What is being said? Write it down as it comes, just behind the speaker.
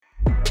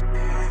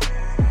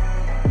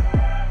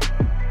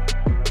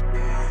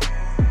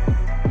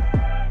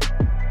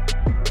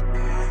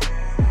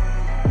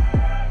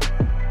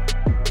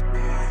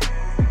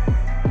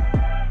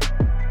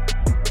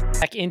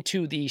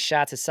into the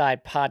Shots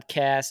Aside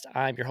podcast.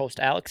 I'm your host,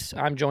 Alex.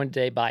 I'm joined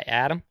today by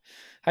Adam.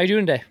 How you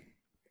doing today?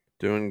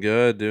 Doing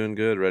good, doing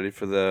good. Ready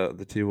for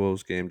the T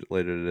Wolves game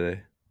later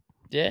today.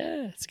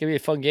 Yeah, it's gonna be a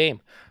fun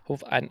game.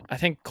 I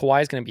think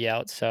Kawhi's gonna be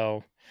out,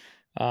 so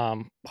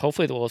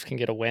hopefully the Wolves can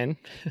get a win.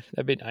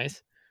 That'd be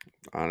nice.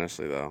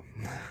 Honestly, though,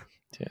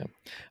 Yeah,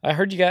 I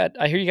hear you got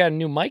a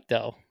new mic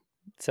though.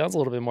 Sounds a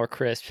little bit more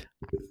crisp.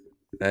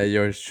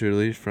 yours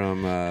truly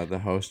from the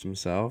host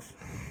himself.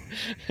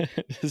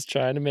 Just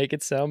trying to make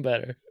it sound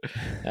better.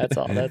 That's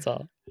all. That's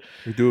all.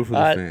 We do it for the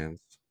Uh, fans.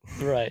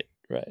 Right,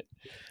 right.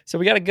 So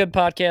we got a good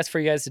podcast for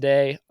you guys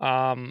today.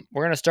 We're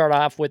gonna start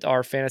off with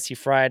our Fantasy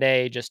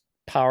Friday, just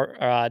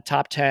power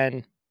top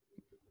 10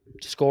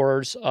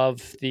 scorers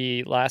of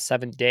the last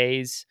 7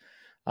 days.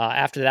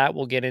 After that,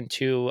 we'll get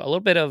into a little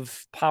bit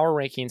of power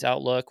rankings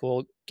outlook.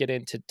 We'll get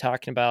into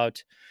talking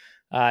about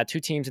two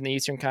teams in the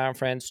Eastern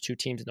Conference, two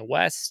teams in the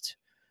West,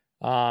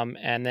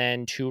 and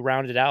then to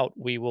round it out,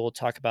 we will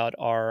talk about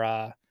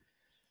our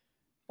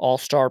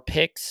all-star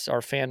picks,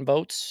 our fan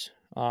votes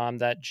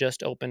that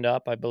just opened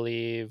up, I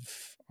believe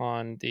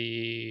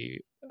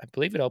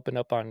it opened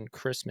up on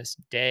Christmas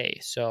Day.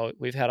 So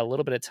we've had a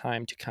little bit of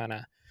time to kind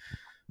of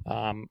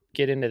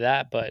get into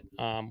that, but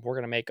we're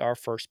going to make our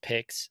first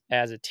picks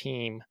as a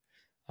team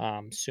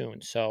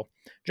soon. So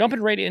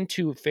jumping right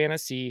into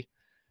fantasy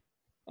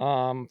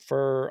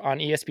for on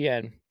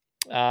ESPN,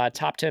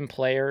 top 10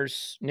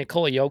 players,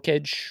 Nikola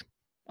Jokic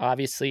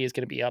obviously is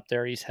going to be up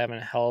there. He's having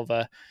a hell of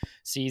a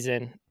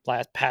season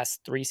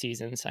past 3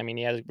 seasons. I mean,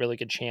 he has a really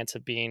good chance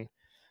of being,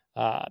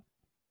 uh,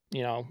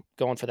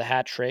 going for the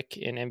hat trick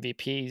in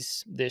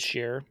MVPs this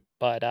year.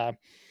 But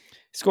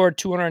scored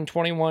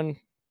 221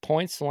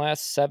 points in the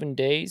last 7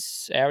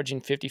 days,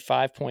 averaging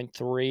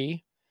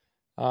 55.3.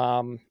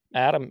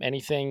 Adam,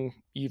 anything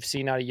you've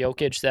seen out of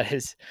Jokic that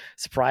has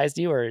surprised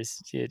you, or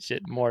is it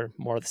just more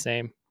of the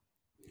same?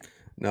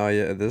 No,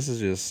 yeah, this is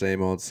just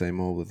same old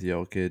with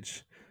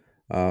Jokic.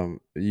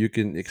 You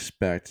can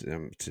expect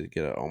him to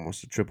get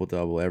almost a triple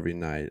double every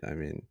night. I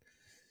mean,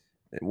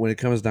 when it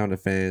comes down to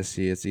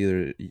fantasy, it's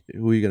either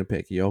who are you gonna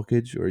pick,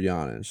 Jokic or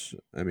Giannis.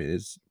 I mean,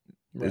 it's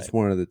Right.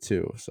 one of the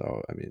two.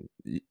 So I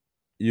mean,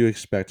 you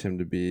expect him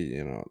to be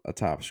a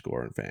top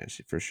scorer in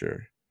fantasy for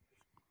sure.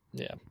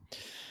 Yeah.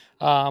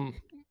 Um,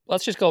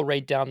 let's just go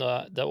right down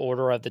the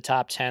order of the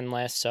top 10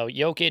 list. So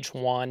Jokic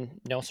won,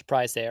 no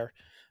surprise there.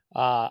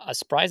 A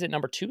surprise at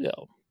number two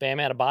though, Bam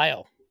Adebayo,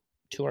 No, yeah.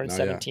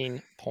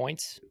 217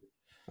 points.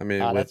 I mean,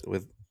 That's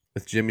with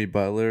Jimmy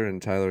Butler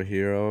and Tyler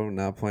Hero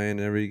not playing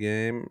every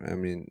game, I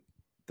mean,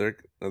 they're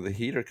the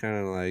Heat are kind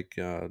of like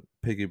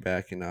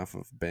piggybacking off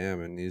of Bam,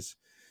 and he's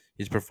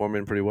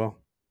performing pretty well.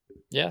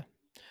 yeah.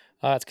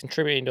 It's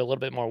contributing to a little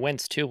bit more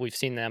wins too. We've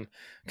seen them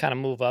kind of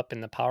move up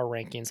in the power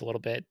rankings a little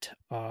bit,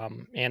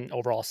 and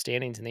overall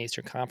standings in the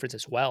Eastern Conference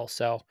as well.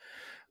 So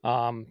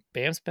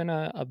Bam's been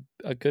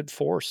a good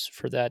force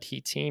for that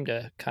Heat team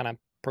to kind of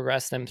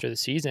progress them through the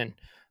season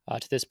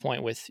to this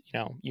point. With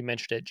you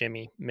mentioned it,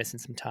 Jimmy missing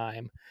some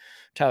time,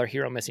 Tyler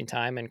Hero missing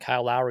time, and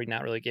Kyle Lowry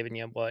not really giving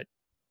you what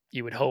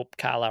you would hope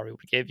Kyle Lowry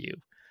would give you.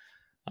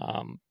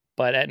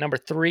 But at number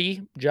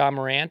three, John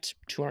Morant,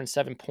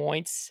 207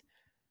 points.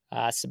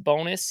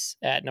 Sabonis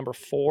at number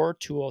four,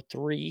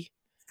 203.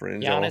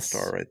 Fringe All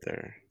Star Giannis. right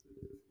there.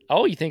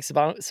 Oh, you think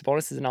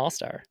Sabonis is an all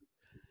star?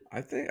 I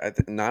think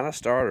not a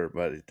starter,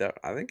 but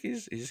I think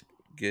he's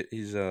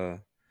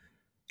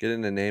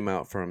getting a name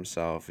out for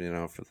himself,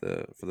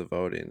 for the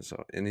voting.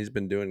 So and he's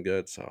been doing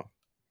good. So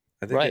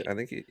Right. I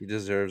think he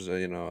deserves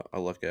a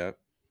look at.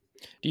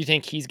 Do you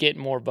think he's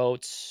getting more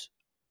votes,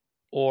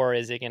 or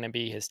is it going to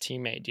be his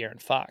teammate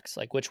De'Aaron Fox?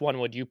 Like, which one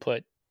would you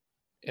put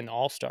in the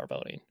all star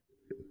voting?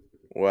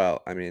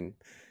 Well, I mean,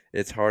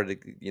 it's hard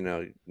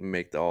to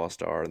make the All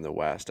Star in the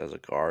West as a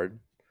guard,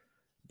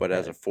 but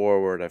as a Right.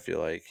 forward, I feel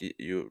like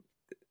you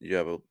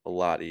have a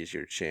lot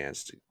easier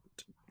chance to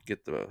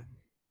get the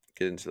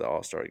get into the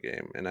All Star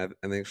game, and I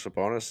think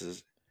Sabonis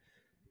is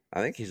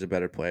I think he's a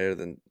better player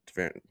than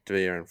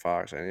De'Aaron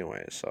Fox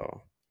anyway.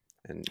 So,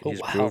 and Oh wow.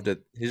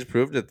 he's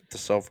proved it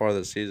so far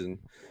this season.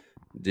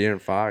 De'Aaron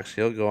Fox,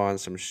 he'll go on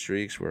some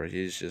streaks where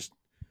he's just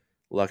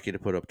lucky to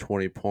put up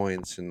 20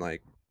 points and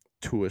like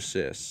 2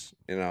 assists.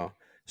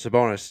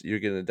 Sabonis, you're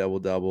getting a double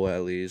double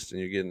at least, and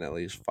you're getting at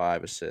least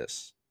 5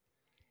 assists.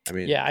 I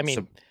mean, Yeah, I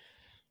mean,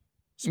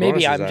 maybe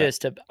Sabonis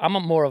is at. I'm a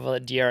more of a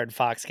De'Aaron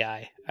Fox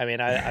guy. I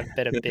mean, I've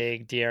been a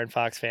big De'Aaron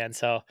Fox fan,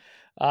 so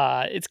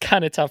it's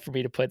kind of tough for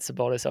me to put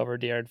Sabonis over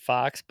De'Aaron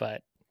Fox,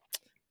 but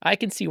I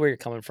can see where you're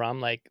coming from.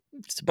 Like I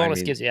Sabonis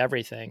mean, gives you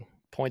everything: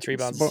 points,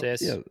 rebounds,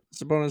 assists.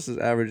 Sabonis is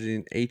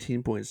averaging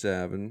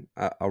 18.7.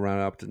 I'll round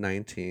it up to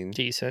 19.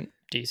 Decent,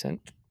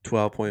 decent.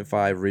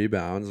 12.5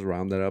 rebounds,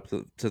 round that up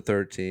to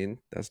 13.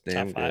 That's Top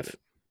damn good. five.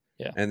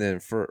 Yeah, And then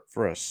for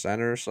a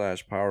center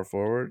slash power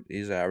forward,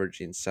 he's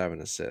averaging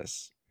 7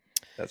 assists.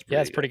 That's yeah,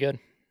 pretty it's pretty good.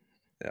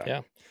 good.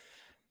 Yeah.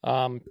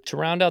 Yeah. To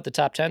round out the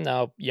top 10,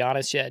 though,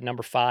 Giannis yet at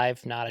number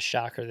five, not a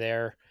shocker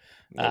there.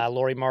 Nope.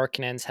 Laurie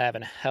Markkinen's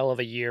having a hell of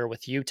a year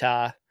with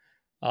Utah.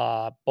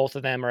 Both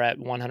of them are at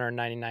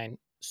 199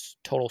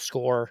 total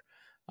score.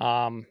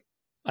 Um,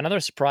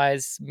 Another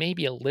surprise,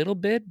 maybe a little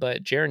bit,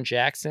 but Jaren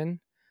Jackson,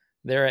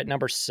 they're at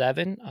number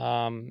 7.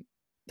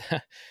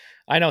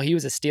 I know he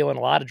was a steal in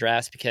a lot of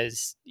drafts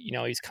because,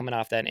 he's coming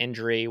off that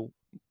injury.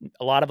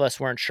 A lot of us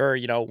weren't sure,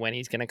 when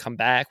he's going to come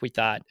back. We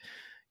thought,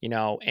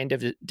 end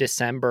of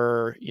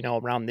December,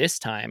 around this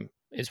time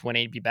is when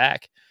he'd be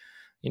back.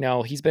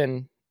 He's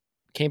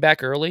came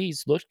back early.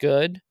 He's looked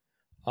good.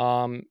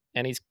 And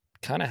he's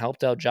kind of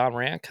helped out John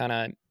Morant, kind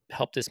of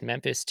helped this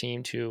Memphis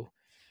team to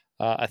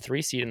a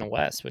 3 seed in the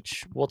West,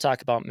 which we'll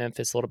talk about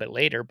Memphis a little bit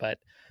later. But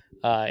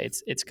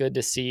it's good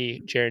to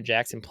see Jaren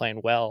Jackson playing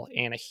well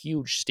and a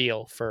huge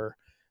steal for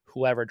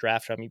whoever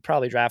drafted him. You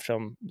probably drafted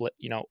him,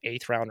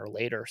 8th round or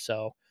later.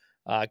 So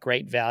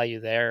great value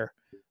there.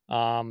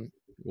 Um,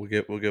 We'll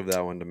give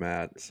that one to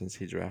Matt since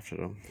he drafted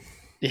him.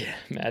 yeah,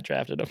 Matt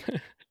drafted him.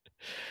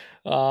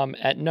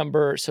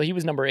 So he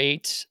was number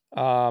 8.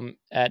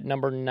 At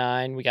number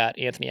 9, we got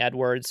Anthony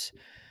Edwards.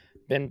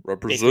 Been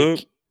basically,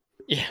 Represent.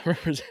 yeah,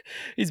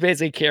 he's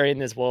basically carrying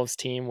this Wolves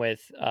team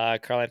with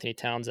Karl Anthony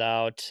Towns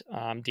out,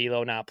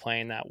 D'Lo not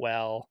playing that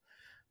well.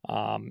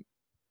 Um,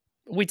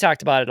 we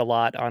talked about it a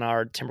lot on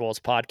our Timberwolves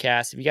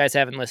podcast. If you guys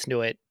haven't listened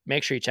to it,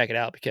 make sure you check it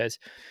out because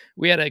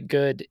we had a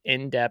good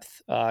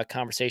in-depth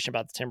conversation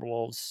about the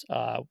Timberwolves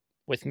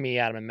with me,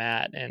 Adam, and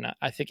Matt, and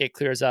I think it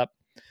clears up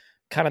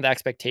kind of the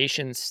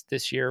expectations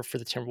this year for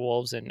the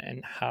Timberwolves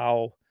and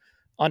how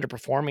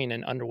underperforming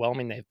and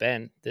underwhelming they've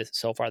been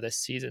so far this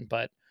season.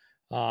 But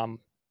um,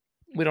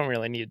 we don't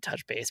really need to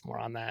touch base more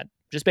on that.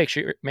 Just make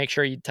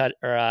sure you touch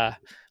or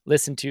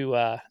listen to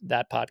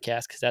that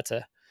podcast because that's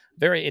a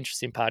very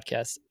interesting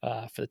podcast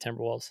for the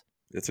Timberwolves.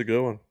 It's a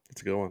good one.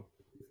 It's a good one.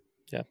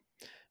 Yeah,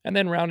 and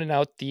then rounding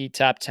out the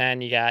top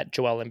 10, you got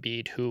Joel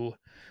Embiid, who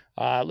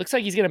looks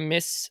like he's going to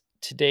miss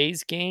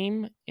today's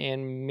game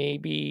and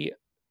maybe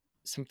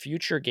some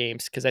future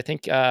games because I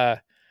think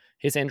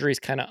his injury is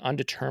kind of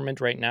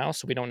undetermined right now,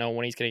 so we don't know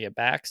when he's going to get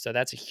back. So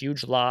that's a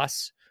huge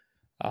loss.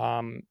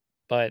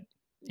 But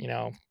you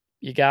know,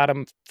 you got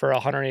him for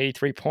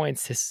 183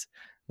 points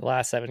the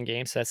last 7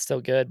 games, so that's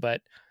still good.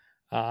 But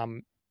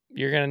um,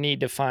 you're going to need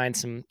to find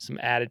some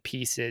added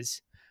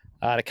pieces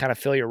to kind of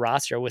fill your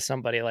roster with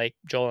somebody like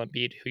Joel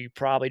Embiid, who you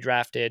probably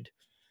drafted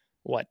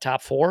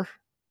top 4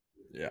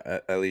 Yeah,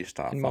 at least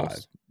top in 5,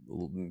 most.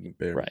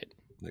 bare, Right,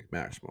 like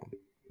maximum.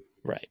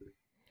 right.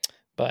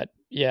 But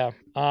yeah,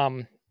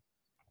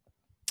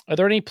 are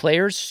there any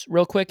players,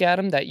 real quick,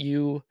 Adam, that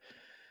you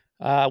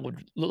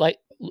would like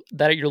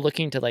that you're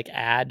looking to like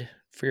add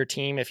for your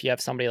team if you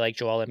have somebody like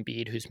Joel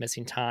Embiid who's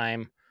missing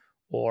time,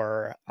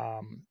 or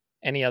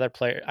any other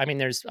player? I mean,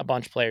 there's a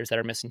bunch of players that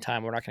are missing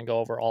time. We're not going to go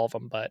over all of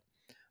them, but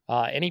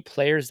any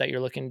players that you're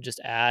looking to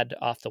just add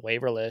off the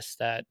waiver list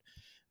that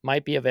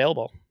might be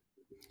available?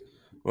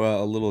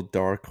 Well, a little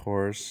dark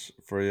horse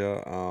for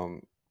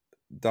you.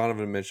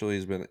 Donovan Mitchell.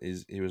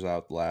 He was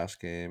out last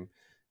game,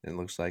 and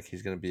looks like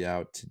he's gonna be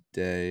out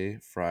today,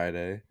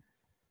 Friday.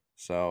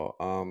 So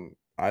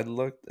I'd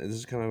look. This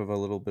is kind of a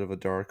little bit of a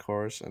dark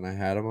horse, and I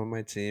had him on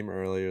my team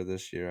earlier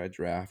this year. I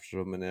drafted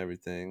him and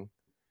everything,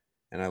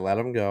 and I let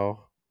him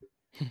go.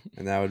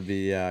 And that would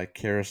be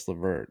Karis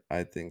LeVert.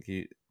 I think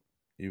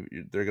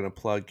they're gonna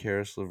plug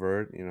Karis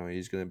LeVert. You know,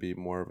 he's gonna be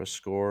more of a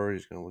scorer.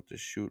 He's gonna look to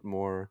shoot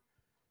more.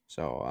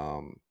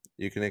 So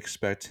you can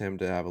expect him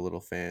to have a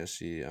little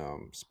fantasy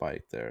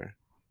spike there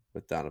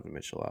with Donovan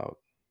Mitchell out.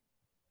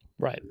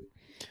 Right.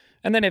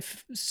 And then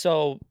if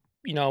so,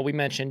 we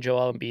mentioned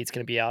Joel Embiid's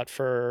going to be out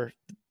for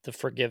the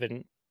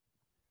forgiven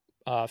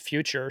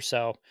future.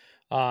 So,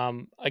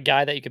 a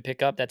guy that you could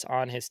pick up that's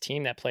on his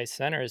team that plays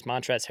center is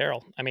Montrezl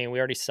Harrell. I mean, we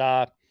already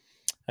saw.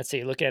 Let's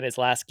see. Looking at his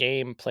last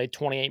game, played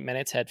 28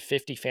 minutes, had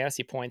 50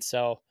 fantasy points.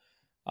 So,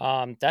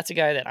 that's a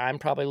guy that I'm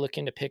probably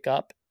looking to pick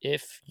up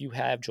if you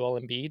have Joel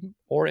Embiid,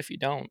 or if you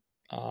don't.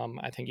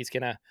 I think he's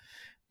gonna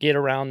get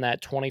around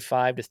that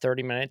 25 to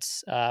 30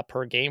 minutes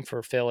per game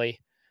for Philly.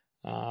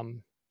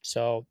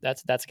 So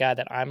that's a guy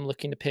that I'm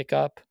looking to pick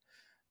up.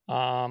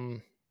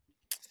 Um,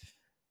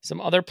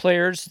 some other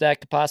players that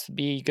could possibly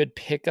be good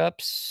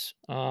pickups.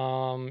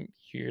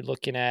 You're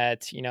looking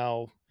at,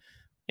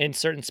 in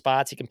certain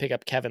spots, you can pick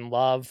up Kevin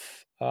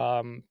Love,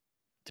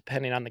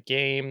 depending on the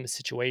game, the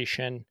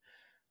situation.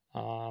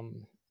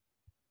 Um,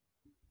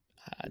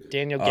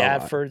 Daniel Um, I,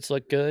 Gadford's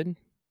look good.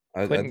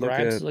 I'd Quentin look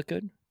Grimes at look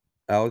good.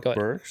 Alec Go ahead.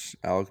 Burks.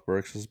 Alec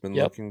Burks has been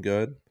Yep. looking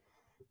good.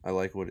 I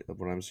like what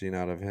I'm seeing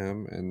out of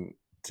him. And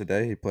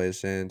today he plays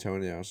San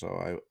Antonio,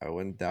 so I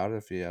wouldn't doubt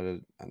if he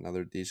had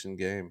another decent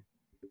game.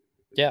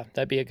 Yeah,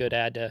 that'd be a good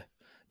ad to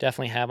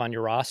definitely have on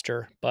your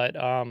roster. But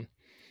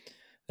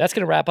that's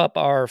going to wrap up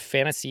our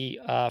fantasy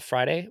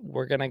Friday.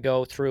 We're going to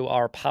go through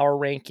our power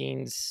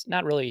rankings,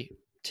 not really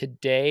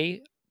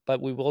today,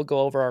 but we will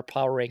go over our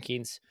power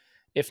rankings,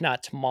 if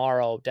not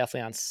tomorrow,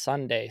 definitely on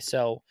Sunday.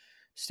 So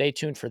stay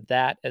tuned for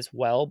that as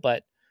well.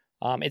 But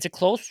it's a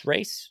close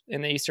race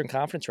in the Eastern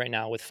Conference right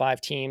now with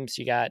 5 teams.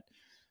 You got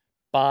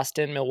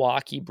Boston,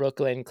 Milwaukee,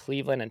 Brooklyn,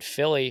 Cleveland, and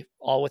Philly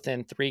all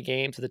within 3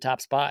 games of the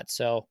top spot.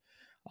 So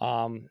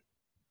um,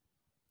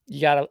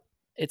 you got to,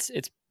 it's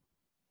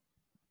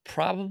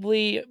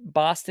probably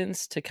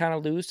Boston's to kind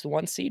of lose the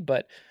 1 seed,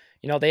 but,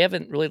 they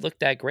haven't really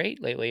looked that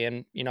great lately,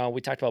 and,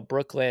 we talked about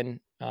Brooklyn,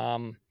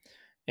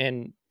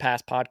 in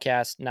past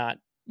podcasts not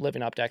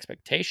living up to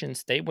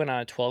expectations. They went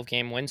on a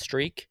 12-game win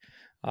streak,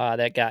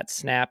 that got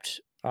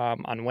snapped,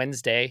 on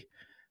Wednesday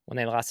when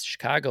they lost to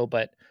Chicago,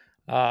 but,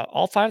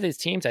 all 5 of these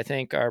teams, I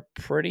think, are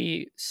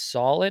pretty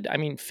solid. I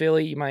mean,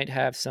 Philly, you might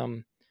have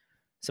some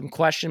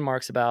question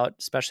marks about,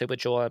 especially with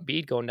Joel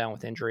Embiid going down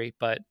with injury,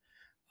 but,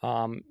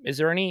 is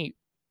there any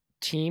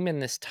team in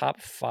this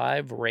top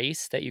 5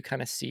 race that you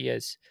kinda see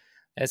as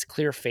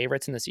clear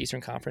favorites in this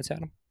Eastern Conference,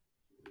 Adam?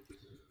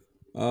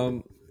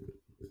 Um,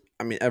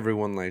 I mean,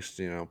 everyone likes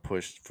to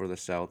push for the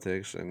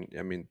Celtics, and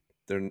I mean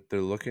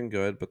they're looking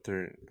good, but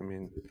I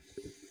mean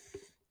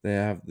they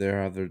have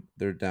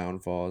their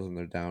downfalls and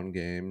their down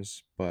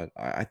games. But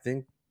I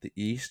think the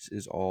East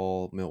is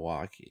all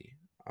Milwaukee.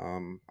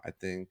 I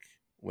think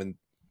when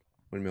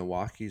when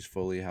Milwaukee's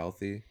fully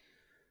healthy,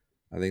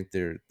 I think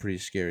they're pretty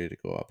scary to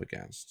go up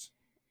against.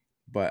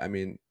 But I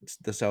mean,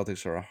 the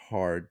Celtics are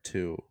hard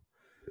too.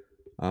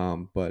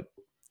 But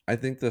I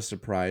think the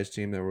surprise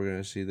team that we're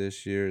going to see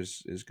this year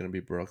is going to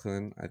be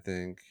Brooklyn. I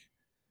think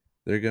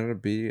they're going to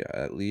be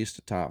at least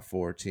a top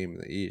four team in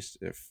the East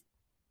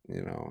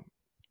you know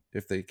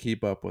if they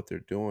keep up what they're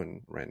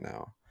doing right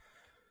now.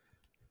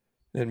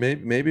 And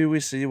maybe we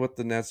see what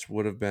the Nets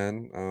would have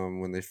been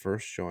when they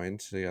first joined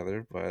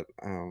together, but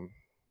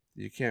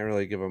you can't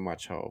really give them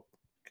much hope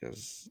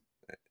because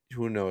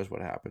who knows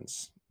what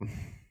happens.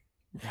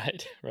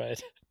 Right,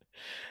 right.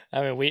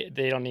 I mean,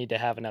 they don't need to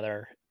have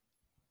another,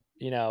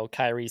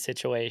 Kyrie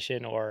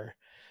situation or,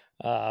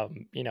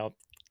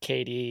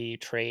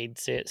 KD trade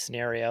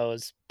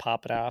scenarios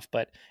popping off,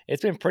 but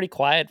it's been pretty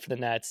quiet for the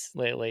Nets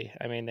lately.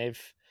 I mean, they've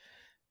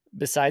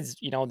besides,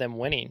 them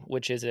winning,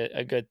 which is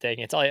a good thing.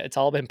 It's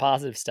all been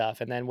positive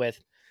stuff. And then with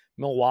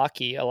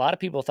Milwaukee, a lot of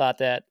people thought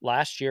that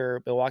last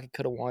year Milwaukee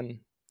could have won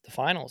the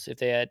finals if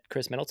they had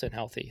Chris Middleton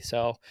healthy.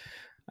 So,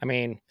 I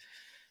mean,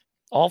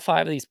 all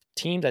 5 of these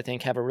teams I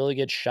think have a really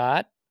good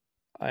shot.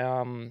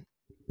 Um,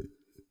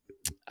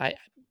 I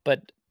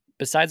but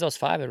besides those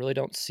 5, I really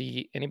don't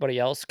see anybody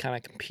else kinda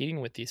competing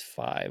with these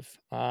 5.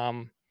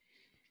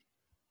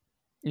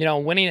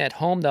 Winning at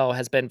home, though,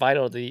 has been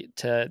vital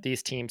to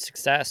these teams'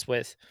 success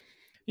with,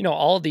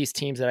 all of these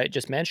teams that I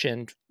just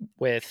mentioned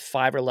with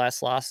 5 or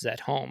less losses at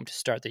home to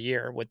start the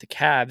year, with the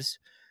Cavs,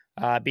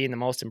 being the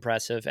most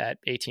impressive at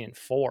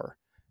 18-4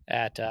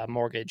 at,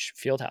 Mortgage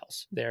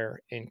Fieldhouse there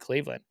in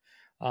Cleveland.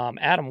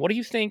 Adam, what do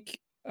you think,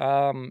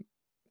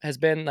 has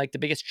been, like, the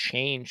biggest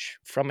change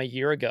from a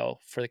year ago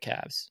for the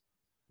Cavs?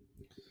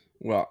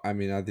 Well, I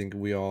mean, I think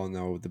we all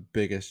know the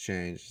biggest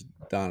change is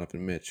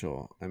Donovan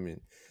Mitchell. I mean,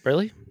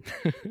 Really?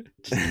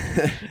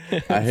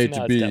 Just I hate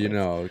to no, be, it's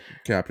definitely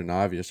Captain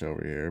Obvious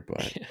over here,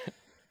 but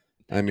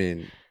I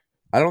mean,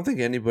 I don't think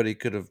anybody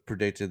could have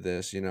predicted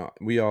this.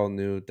 We all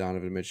knew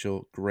Donovan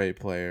Mitchell, great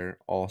player,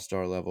 all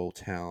star level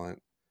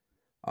talent.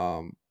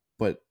 Um,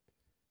 but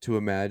to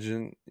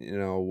imagine,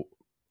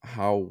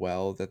 how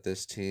well that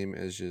this team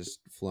is just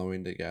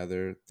flowing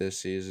together this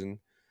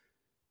season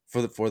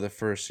for the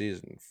first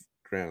season,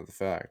 granted the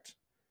fact.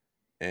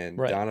 And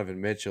right.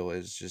 Donovan Mitchell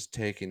is just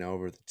taking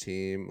over the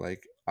team.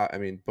 Like I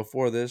mean,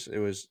 before this, it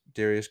was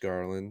Darius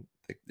Garland.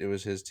 Like it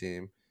was his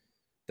team.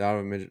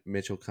 Donovan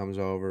Mitchell comes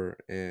over,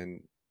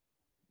 and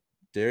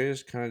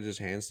Darius kind of just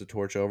hands the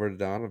torch over to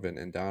Donovan,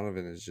 and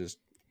Donovan is just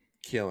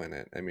killing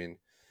it. I mean,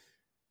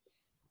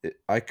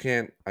 I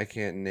can't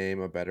name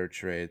a better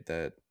trade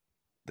that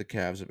the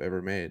Cavs have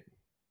ever made.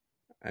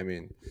 I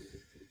mean,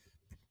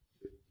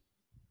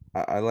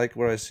 I like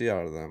what I see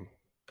out of them.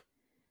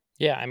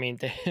 Yeah, I mean,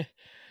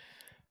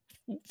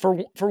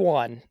 for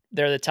one,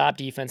 they're the top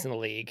defense in the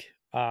league.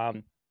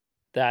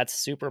 That's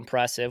super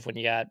impressive when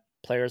you got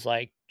players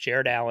like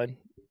Jared Allen,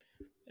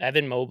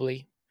 Evan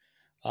Mobley,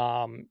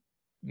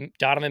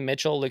 Donovan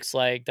Mitchell looks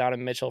like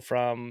Donovan Mitchell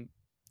from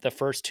the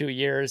first 2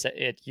 years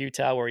at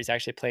Utah where he's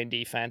actually playing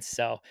defense,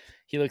 so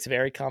he looks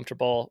very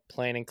comfortable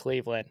playing in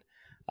Cleveland,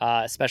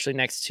 especially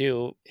next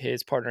to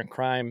his partner in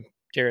crime,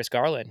 Darius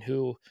Garland,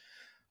 who,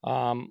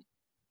 um,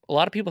 a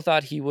lot of people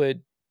thought he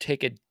would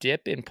take a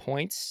dip in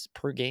points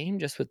per game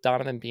just with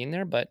Donovan being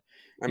there, but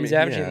I he's mean, he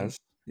averaging has,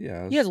 he he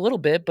has has. a little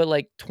bit, but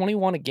like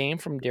 21 a game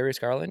from Darius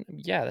Garland,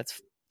 yeah,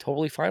 that's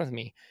totally fine with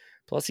me.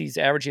 Plus, he's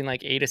averaging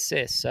like 8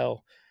 assists,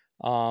 so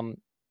um,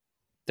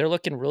 they're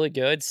looking really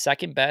good.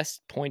 Second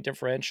best point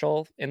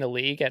differential in the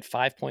league at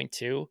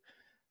 5.2,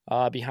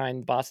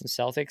 behind Boston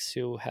Celtics,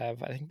 who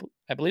have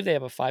I believe they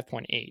have a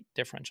 5.8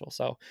 differential.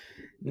 So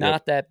Yep.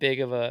 not that big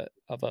of a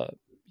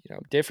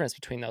difference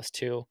between those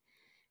two.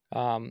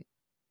 Um,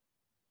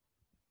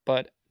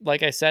 but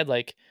like I said,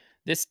 like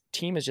this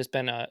team has just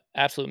been a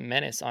absolute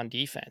menace on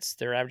defense.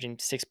 They're averaging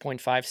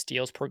 6.5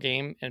 steals per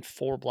game and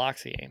 4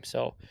 blocks a game.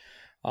 So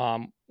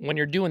when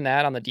you're doing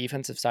that on the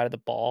defensive side of the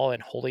ball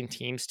and holding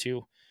teams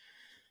to,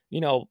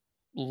 you know,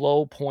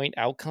 low point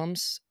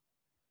outcomes,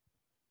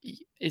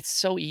 it's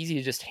so easy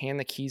to just hand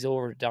the keys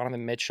over to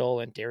Donovan Mitchell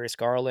and Darius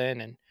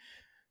Garland and,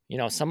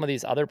 some of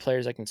these other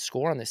players that can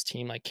score on this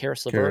team, like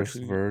Karis LeVert, Karis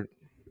who LeVert.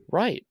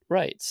 right,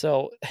 right.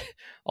 So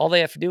all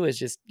they have to do is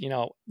just,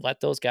 let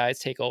those guys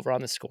take over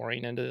on the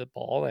scoring end of the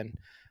ball. And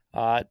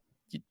uh,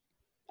 y-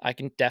 I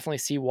can definitely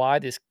see why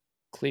this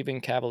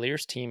Cleveland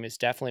Cavaliers team is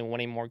definitely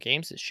winning more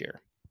games this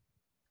year.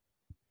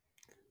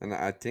 And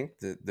I think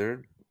that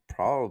they're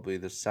probably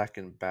the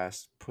second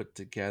best put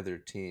together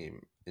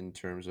team in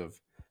terms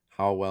of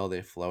how well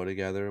they flow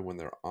together. When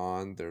they're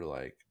on, they're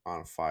like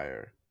on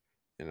fire,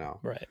 you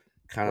know. Right,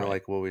 Kind of right,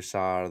 like what we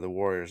saw out of the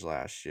Warriors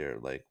last year.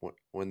 Like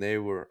when they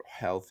were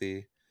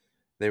healthy,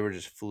 they were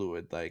just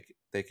fluid. Like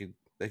they could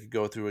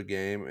go through a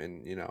game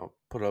and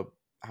put up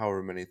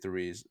however many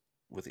threes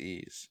with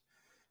ease.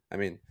 I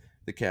mean,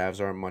 the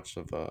Cavs aren't much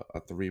of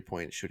a 3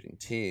 point shooting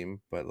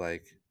team, but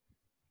like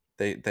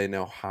they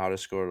know how to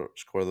score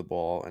the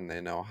ball and they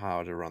know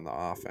how to run the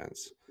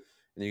offense.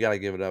 And you got to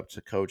give it up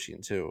to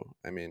coaching too.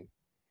 I mean,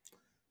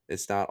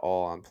 it's not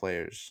all on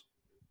players.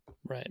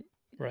 right,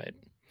 right.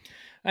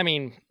 I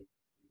mean,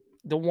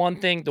 the one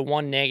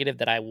negative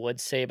that I would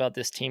say about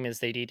this team is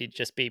they need to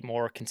just be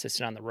more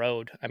consistent on the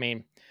road. I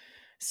mean,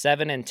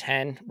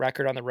 7-10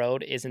 record on the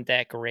road isn't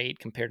that great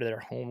compared to their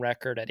home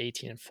record at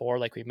 18-4,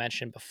 like we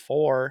mentioned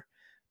before.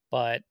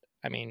 But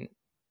I mean,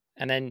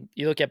 and then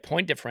you look at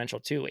point differential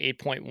too,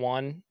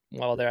 8.1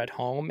 while they're at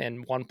home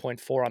and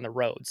 1.4 on the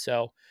road.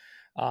 So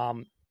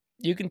um,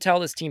 you can tell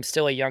this team's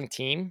still a young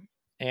team,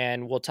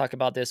 and we'll talk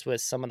about this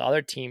with some of the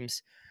other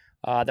teams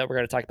that we're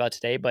going to talk about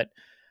today. But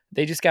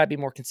they just got to be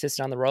more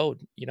consistent on the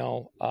road.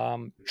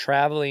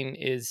 Traveling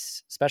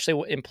is,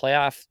 especially in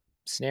playoff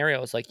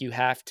scenarios, like you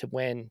have to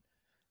win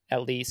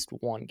at least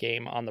one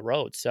game on the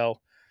road.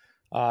 So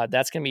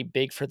that's going to be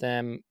big for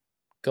them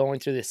going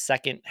through the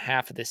second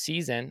half of the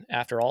season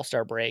after All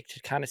Star break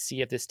to kind of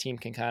see if this team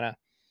can kind of,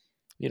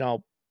 you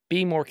know,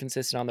 be more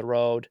consistent on the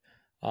road,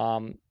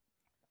 um,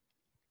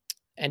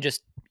 and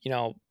just, you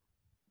know,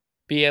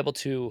 be able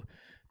to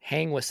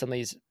hang with some of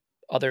these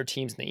other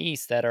teams in the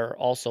East that are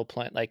also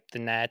playing, like the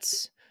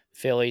Nets,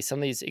 Philly, some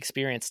of these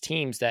experienced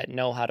teams that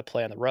know how to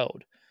play on the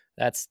road.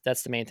 That's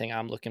the main thing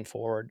I'm looking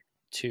forward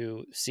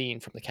to seeing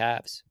from the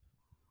Cavs.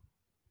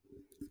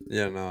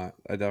 Yeah, no,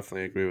 I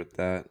definitely agree with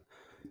that.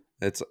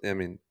 I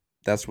mean,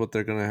 that's what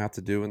they're gonna have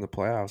to do in the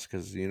playoffs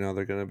because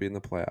they're gonna be in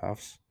the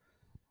playoffs,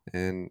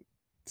 and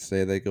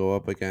say they go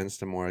up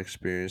against a more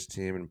experienced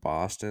team in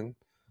Boston,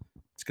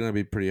 it's gonna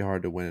be pretty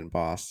hard to win in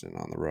Boston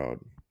on the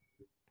road.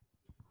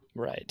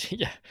 Right.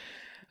 Yeah.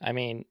 I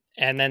mean,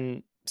 and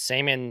then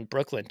same in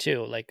Brooklyn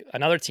too. Like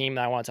another team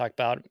that I want to talk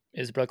about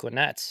is Brooklyn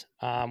Nets.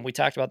 We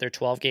talked about their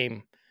 12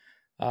 game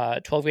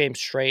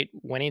straight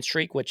winning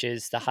streak, which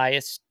is the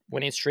highest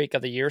winning streak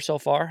of the year so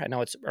far. I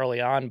know it's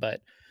early on,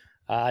 but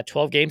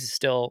 12 games is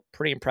still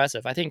pretty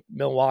impressive. I think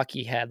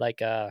Milwaukee had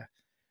like a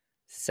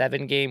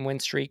 7 game win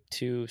streak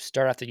to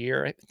start off the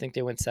year. I think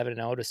they went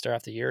 7-0 to start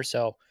off the year.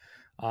 So,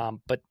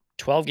 but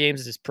 12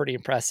 games is pretty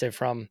impressive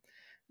from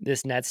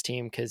this Nets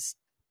team because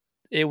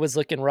it was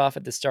looking rough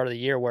at the start of the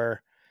year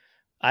where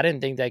I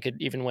didn't think they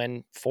could even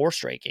win 4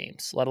 straight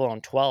games, let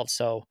alone 12.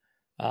 So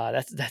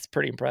that's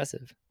pretty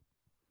impressive.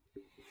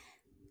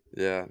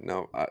 Yeah,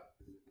 no,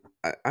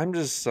 I'm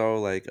just so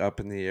like up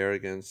in the air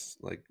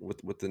against like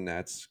with the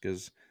Nets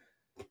because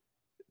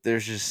they're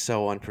just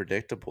so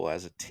unpredictable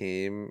as a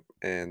team,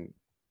 and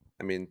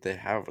I mean they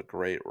have a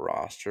great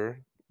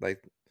roster.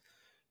 Like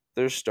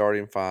their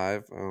starting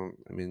five. I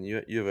mean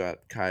you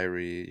got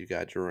Kyrie, you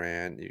got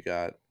Durant, you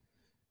got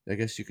I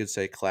guess you could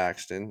say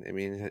Claxton. I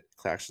mean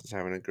Claxton's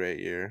having a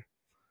great year,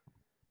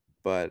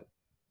 but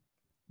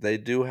they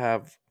do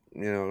have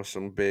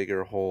some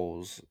bigger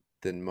holes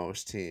than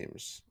most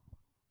teams.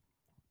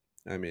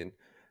 I mean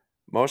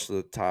most of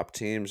the top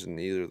teams in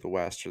either the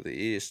West or the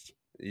East,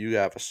 you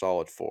have a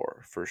solid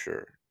four for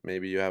sure.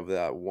 Maybe you have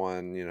that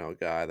one,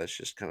 guy that's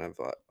just kind of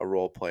a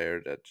role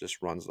player that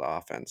just runs the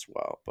offense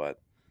well.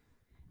 But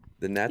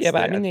the Yeah, Nets,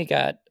 but I mean they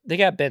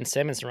got Ben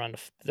Simmons around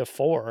the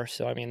four,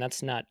 so I mean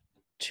that's not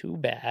too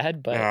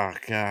bad. But oh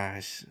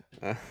gosh,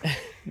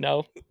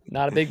 no,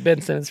 not a big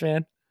Ben Simmons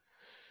fan.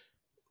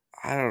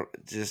 I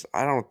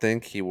don't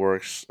think he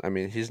works. I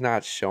mean, he's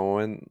not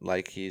showing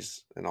like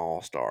he's an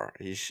all star.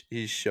 He's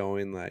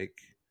showing like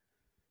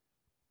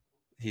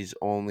he's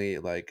only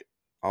like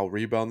I'll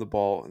rebound the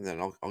ball and then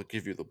I'll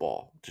give you the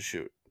ball to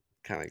shoot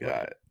kind of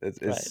guy. Right, It's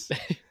right. it's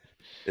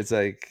it's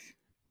like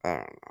I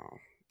don't know.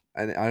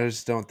 I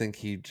just don't think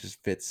he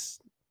just fits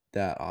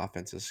that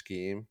offensive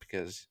scheme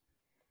because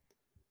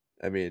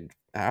I mean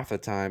half the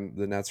time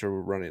the Nets are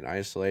running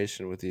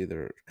isolation with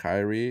either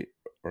Kyrie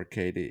or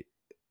KD,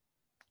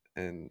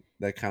 and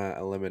that kind of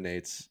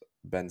eliminates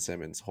Ben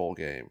Simmons' whole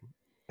game.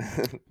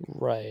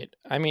 Right.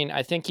 I mean,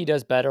 I think he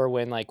does better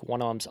when like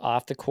one of them's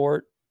off the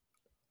court,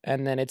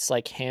 and then it's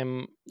like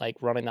him like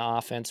running the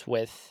offense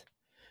with.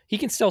 He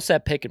can still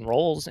set pick and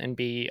rolls and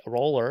be a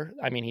roller.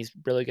 I mean, he's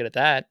really good at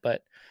that,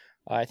 but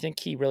I think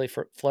he really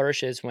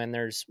flourishes when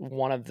there's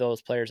one of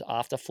those players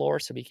off the floor,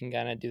 so he can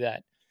kind of do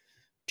that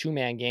 2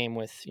 man game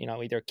with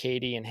either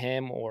KD and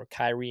him or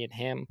Kyrie and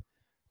him.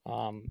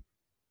 Um,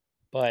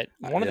 but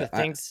one of Yeah, the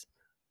things.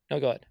 No,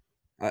 go ahead.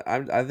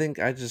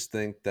 I just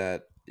think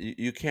that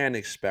you can't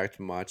expect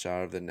much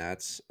out of the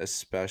Nets,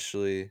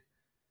 especially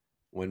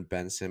when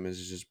Ben Simmons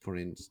is just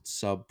putting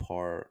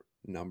subpar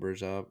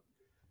numbers up.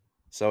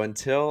 So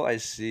until I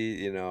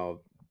see,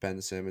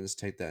 Ben Simmons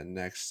take that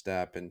next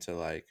step into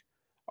like,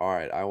 all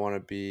right, I want to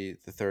be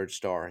the third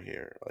star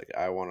here. Like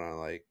I want to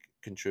like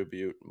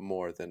contribute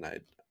more than I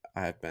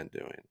have been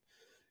doing.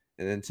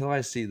 And until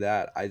I see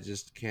that, I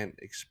just can't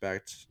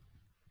expect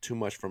too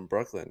much from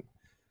Brooklyn.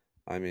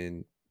 I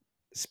mean,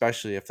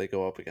 especially if they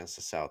go up against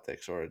the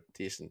Celtics or a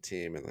decent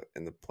team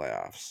in the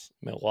playoffs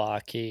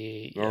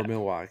Milwaukee, or yeah.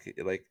 Milwaukee.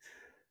 Like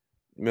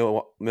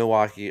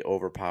Milwaukee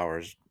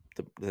overpowers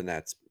the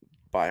Nets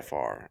by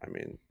far. I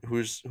mean,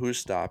 who's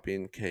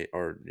stopping Kate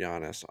or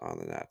Giannis on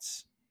the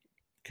Nets?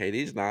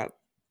 KD's not.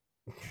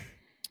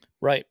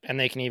 Right. And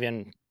they can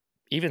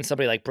even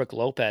somebody like Brooke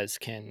Lopez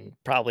can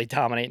probably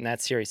dominate in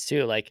that series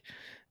too. Like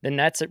the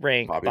Nets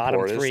rank Bobby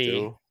bottom Portis 3.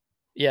 too.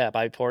 Yeah,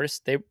 Bobby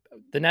Portis.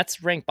 The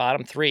Nets rank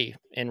bottom 3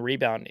 in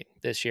rebounding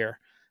this year.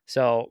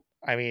 So,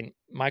 I mean,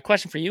 my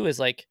question for you is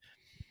like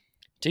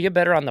to get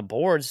better on the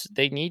boards,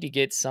 they need to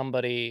get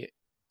somebody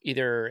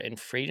either in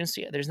free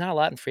agency. There's not a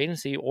lot in free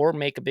agency or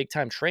make a big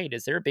time trade.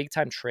 Is there a big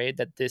time trade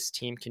that this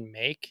team can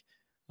make?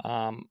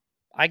 Um,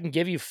 I can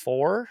give you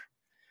 4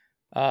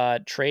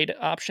 trade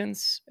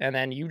options, and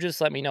then you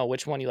just let me know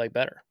which one you like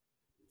better.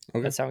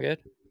 Okay, That sound good?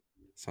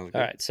 sounds All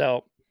good. right.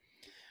 So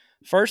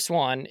first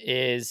one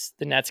is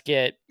the Nets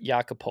get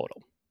Jakob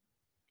Poeltl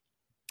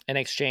in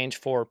exchange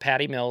for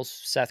Patty Mills,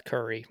 Seth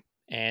Curry,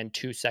 and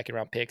 2 second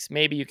round picks.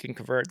 Maybe you can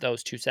convert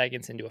those 2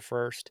 seconds into a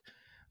first,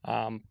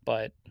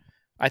 but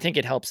I think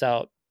it helps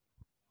out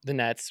the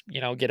Nets.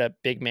 Get a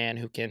big man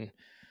who can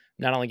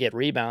not only get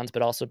rebounds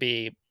but also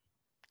be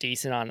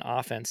decent on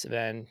offense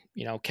and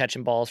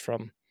catching balls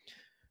from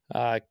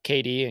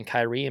KD and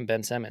Kyrie and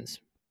Ben Simmons.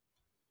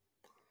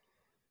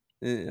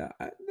 Yeah,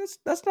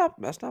 that's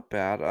not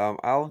bad.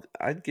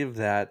 I'd give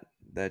that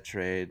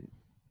trade.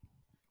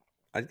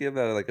 I'd give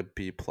that like a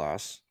B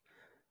plus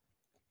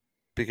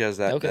because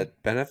Okay.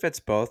 that benefits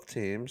both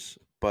teams.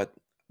 But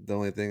the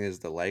only thing is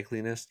the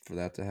likeliness for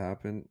that to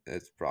happen.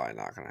 It's probably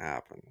not going to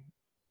happen.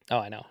 Oh,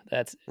 I know.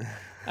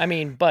 I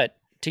mean, but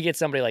to get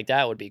somebody like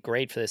that would be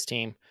great for this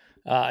team.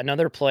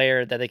 Another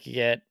player that they could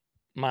get,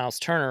 Miles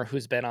Turner,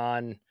 who's been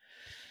on,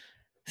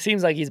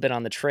 seems like he's been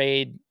on the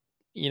trade,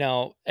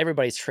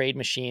 everybody's trade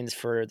machines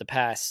for the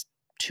past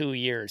 2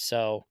 years.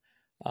 So,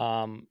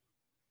 um,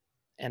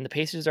 and the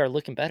Pacers are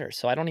looking better.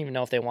 So I don't even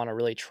know if they want to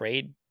really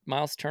trade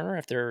Miles Turner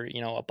if they're,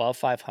 above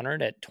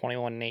 500 at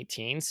 21 and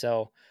 18.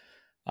 So,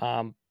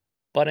 um,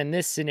 but in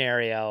this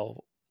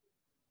scenario,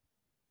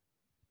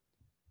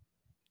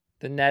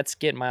 the Nets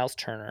get Miles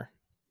Turner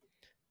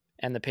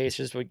and the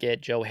Pacers would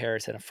get Joe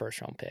Harris and a first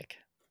round pick.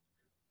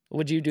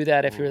 Would you do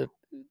that if Ooh. you're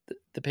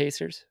the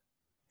Pacers?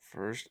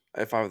 First,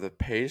 if I were the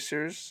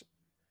Pacers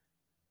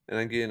and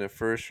I'm getting a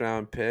first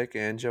round pick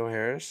and Joe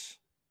Harris,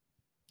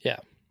 Yeah.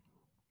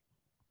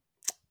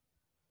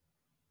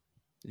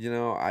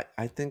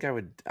 I think I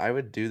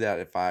would do that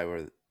if I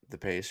were the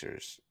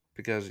Pacers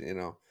because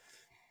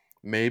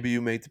maybe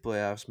you make the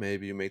playoffs,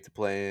 maybe you make the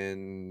play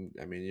in.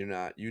 I mean, you're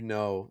not,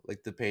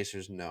 like the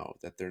Pacers know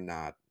that they're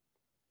not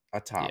a Yeah.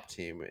 top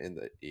team in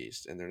the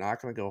East and they're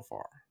not going to go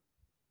far.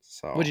 Would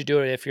So you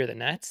do it if you're the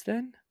Nets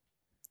then?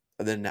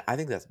 then I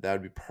think that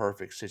would be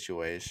perfect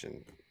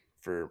situation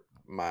for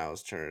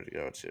Miles Turner to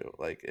go to.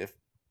 Like if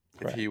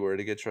Right. he were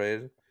to get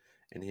traded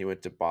and he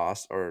went to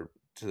Boston or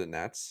to the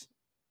Nets,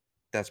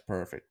 that's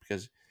perfect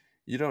because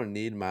you don't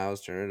need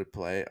Miles Turner to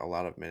play a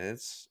lot of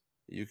minutes.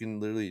 You can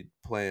literally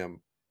play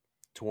him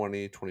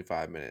 20,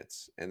 25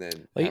 minutes and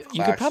then Well, have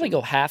you could probably go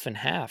Claxton. half and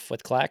half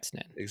with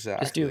Claxton.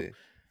 Just do, Exactly.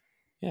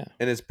 yeah.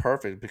 And it's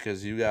perfect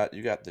because you got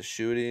the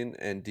shooting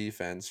and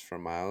defense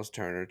from Miles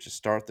Turner to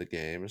start the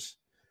games,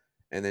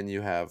 and then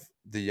you have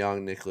the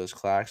young Nicholas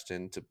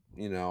Claxton to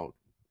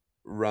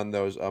run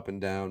those up and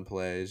down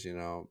plays.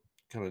 Kind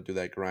of do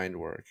that grind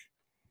work.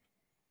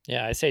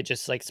 Yeah. I say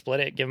just like split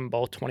it, give them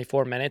both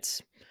 24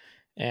 minutes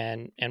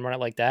and run it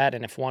like that.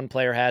 And if one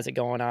player has it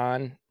going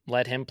on,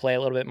 let him play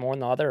a little bit more than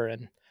the other.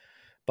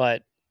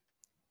 But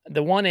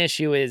the one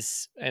issue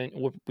is, and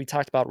we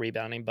talked about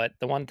rebounding, but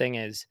the one thing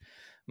is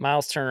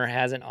Miles Turner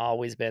hasn't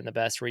always been the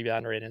best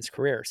rebounder in his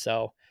career.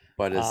 So,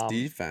 But um, his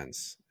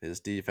defense is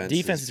defense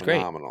is great.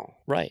 phenomenal.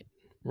 Right.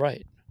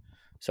 Right.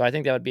 So I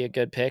think that would be a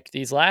good pick.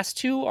 These last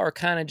two are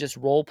kind of just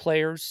role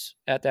players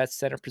at that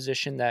center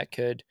position that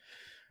could,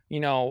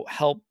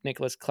 help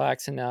Nicholas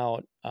Claxton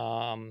out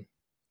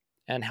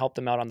and help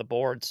them out on the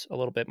boards a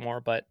little bit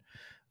more. But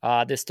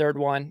this third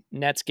one,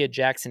 Nets get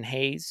Jackson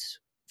Hayes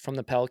from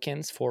the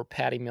Pelicans for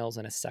Patty Mills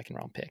and a second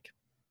round pick.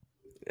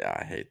 Yeah,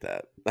 I hate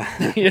that.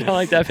 You don't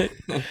like that pick?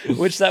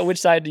 Which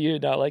side do you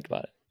not like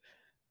about it?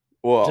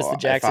 Just the Well, if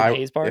Jackson I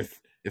Hayes part?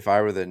 if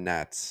I were the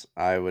Nets,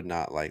 I would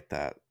not like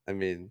that. I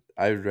mean,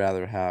 I would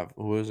rather have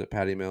who was it,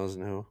 Patty Mills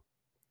and who?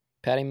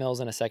 Patty Mills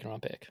and a second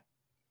round pick.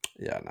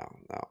 Yeah, no,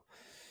 no.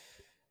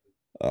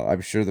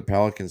 I'm sure the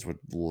Pelicans would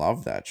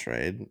love that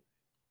trade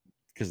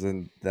because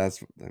then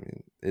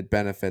it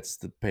benefits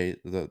the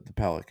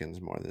Pelicans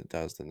more than it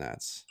does the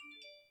Nets.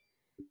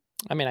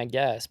 I mean, I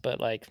guess, but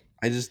like,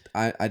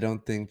 I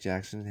don't think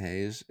Jackson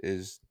Hayes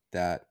is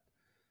that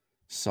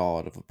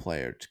solid of a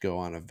player to go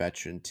on a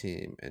veteran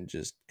team and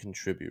just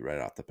contribute right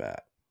off the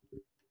bat.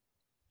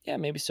 yeah,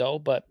 maybe so,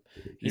 but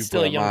he's You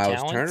still put a a young Miles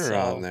talent, Turner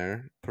on so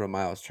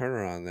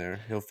there,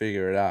 he'll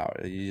figure it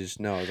out. He just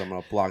knows I'm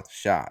gonna block the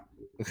shot.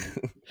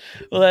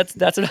 well, that's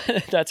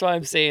what that's why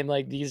I'm saying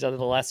like these are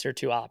the lesser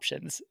two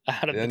options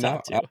out of Yeah, the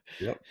top no,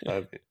 two.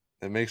 yep,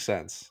 it makes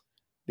sense.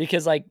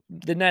 Because like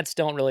the Nets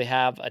don't really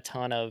have a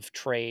ton of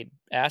trade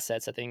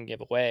assets that they can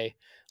give away,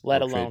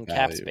 let Or trade alone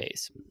cap value.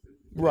 space.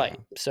 Yeah. Right.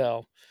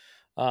 So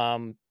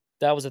um,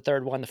 that was the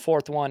third one. The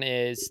fourth one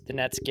is the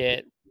Nets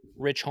get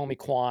Rich Homie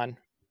Quan,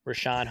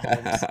 Rashawn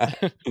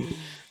Holmes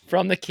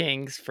from the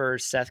Kings for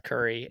Seth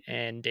Curry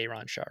and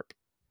Dayron Sharp.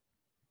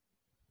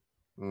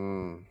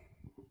 mm,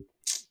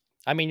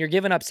 I mean, you're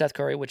giving up Seth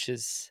Curry, which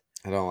is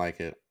I don't like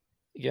it.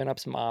 giving up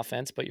some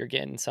offense, but you're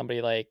getting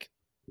somebody like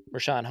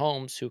Rashawn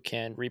Holmes who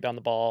can rebound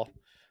the ball,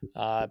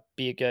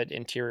 be a good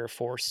interior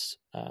force,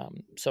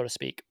 so to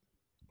speak.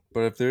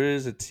 But if there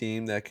is a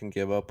team that can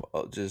give up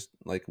just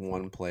like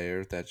one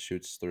player that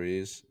shoots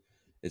threes,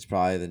 it's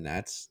probably the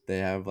Nets. They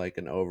have like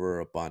an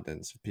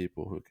overabundance of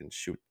people who can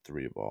shoot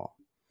three ball.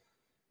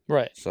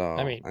 Right. I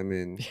So mean, I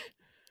mean,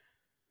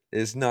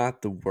 it's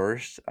not the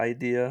worst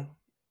idea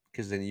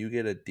because then you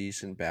get a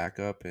decent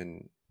backup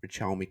in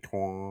Richelme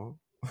Kwan.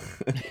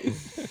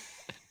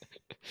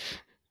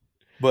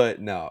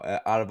 But no,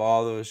 out of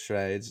all those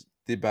trades,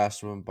 the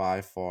best one by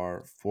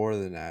far for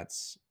the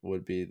Nets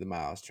would be the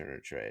Miles Turner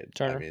trade. I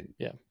Turner. mean,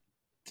 Yeah.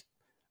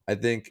 I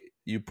think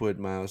you put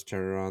Miles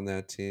Turner on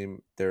that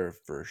team, they're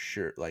for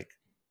sure like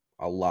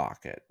a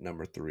lock at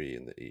number 3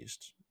 in the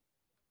East.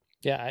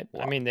 Yeah. I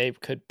Lock. mean, they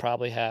could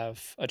probably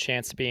have a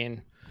chance to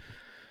being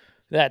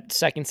that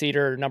second seed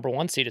or number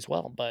one seed as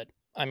well. But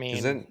I mean,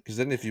 Because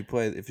then if you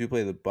play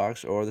the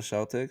Bucks or the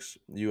Celtics,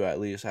 you at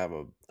least have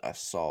a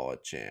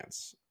solid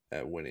chance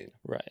at winning.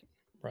 right.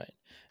 Right.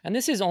 And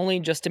this is only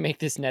just to make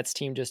this Nets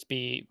team just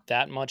be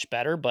that much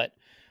better, but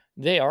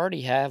they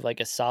already have like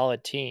a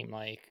solid team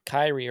like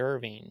Kyrie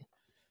Irving,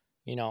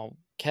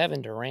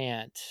 Kevin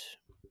Durant.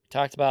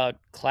 Talked about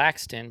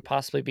Claxton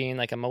possibly being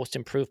like a most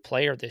improved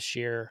player this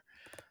year.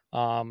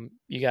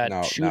 You got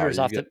No, shooters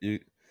you off the.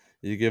 get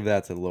you give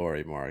that to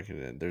Laurie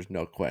Marketing. There's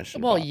no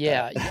question Well, about that.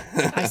 yeah,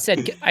 yeah.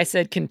 I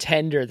said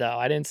contender though.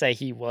 I didn't say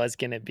he was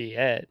gonna be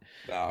it.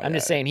 Oh I'm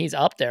just yeah. saying he's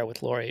up there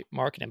with Laurie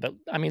Marketing, but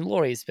I mean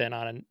Laurie's been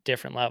on a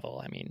different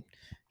level. I mean,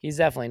 he's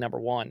definitely number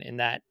one in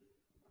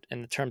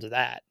the terms of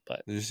that.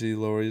 But Did you see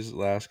Laurie's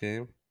last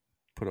game?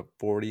 Put up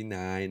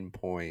 49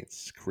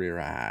 points, career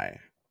high.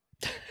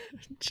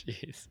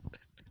 jeez.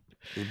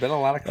 There's been a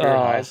lot of career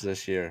Uh highs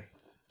this year.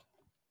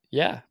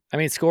 yeah. I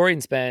mean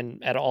scoring's been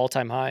at an all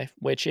time high,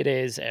 which it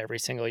is every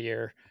single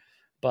year.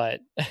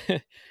 But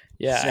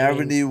yeah, I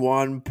mean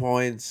 71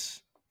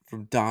 points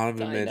from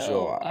Donovan I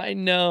Mitchell. know, I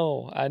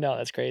know, I know.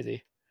 That's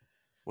crazy.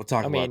 We'll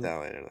talk I about mean, that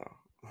later,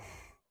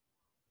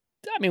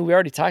 though. we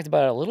already talked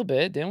about it a little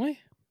bit, didn't we?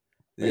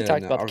 We already Yeah,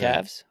 talked no, about the okay.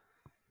 Cavs.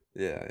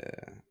 Yeah.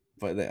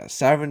 But yeah,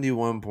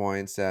 71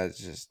 points. That's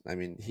just,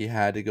 he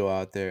had to go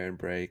out there and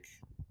break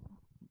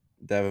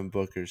Devin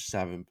Booker's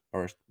seventh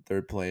or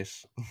third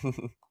place.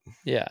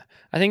 Yeah.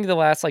 I think the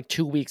last like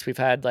 2 weeks we've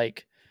had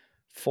like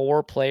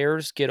 4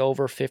 players get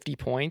over 50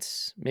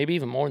 points, maybe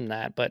even more than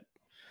that, but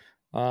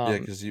Yeah,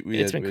 because we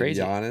it's had been we had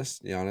crazy.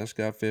 Giannis. Giannis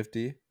got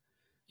 50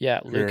 Yeah,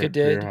 Luca career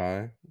did.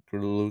 high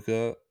for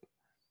Luca.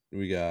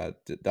 We got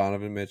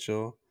Donovan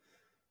Mitchell.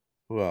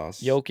 Who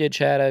else? Jokic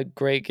had a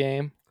great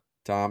game.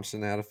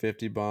 Thompson had a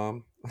 50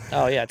 bomb.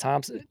 Oh yeah,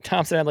 Thompson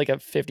had like a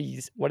 50,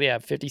 what do you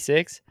have,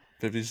 56?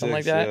 Something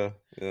like 56. that.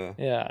 Yeah.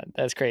 Yeah,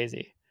 that's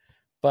crazy.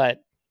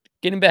 But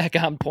getting back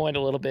on point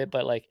a little bit,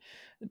 but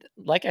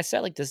like I said,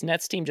 like this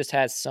Nets team just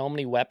has so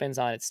many weapons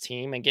on its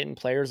team and getting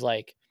players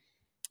like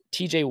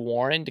TJ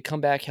Warren to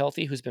come back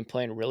healthy, who's been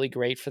playing really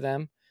great for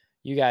them.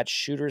 You got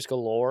shooters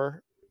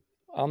galore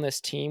on this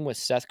team with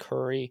Seth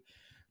Curry,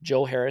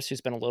 Joe Harris,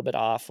 who's been a little bit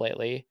off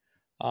lately.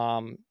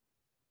 Um,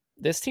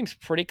 this team's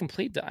pretty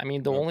complete. I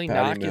mean, the only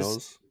Patty knock is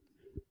Mills.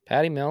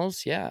 Patty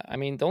Mills. Yeah. I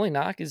mean, the only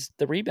knock is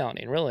the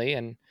rebounding, really.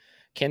 And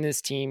can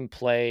this team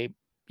play,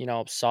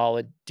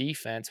 solid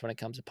defense when it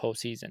comes to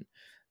postseason?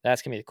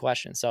 That's going to be the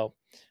question. So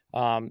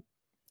um,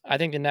 I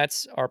think the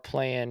Nets are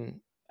playing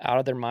out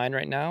of their mind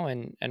right now,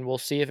 and we'll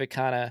see if it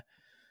kind of,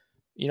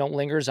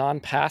 lingers on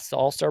past the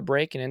All Star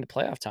break and into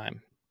playoff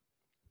time.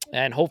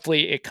 And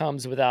hopefully it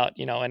comes without,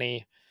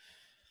 any,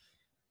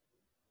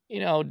 you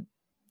know,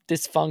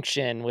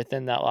 dysfunction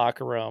within that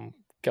locker room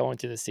going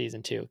through the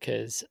season too.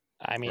 Cause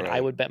I mean, I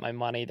Right. would bet my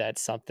money that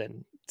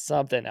something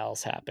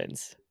else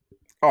happens.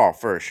 Oh,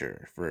 for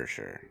sure. For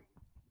sure.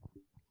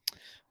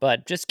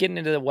 But just getting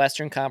into the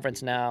Western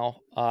Conference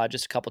now,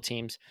 just a couple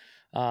teams.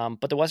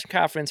 But the Western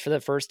Conference for the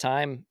first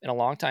time in a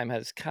long time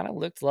has kind of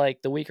looked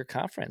like the weaker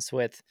conference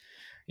with,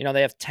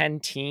 they have 10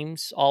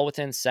 teams all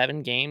within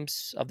 7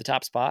 games of the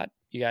top spot.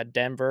 You got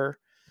Denver,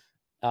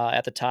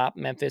 At the top,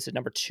 Memphis at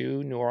number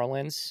 2, New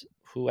Orleans,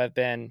 who have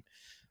been,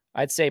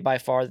 I'd say, by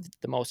far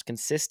the most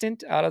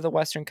consistent out of the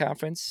Western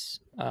Conference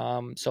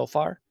so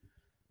far.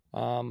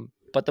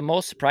 But the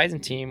most surprising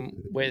team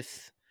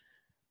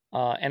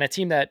and a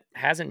team that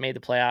hasn't made the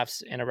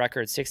playoffs in a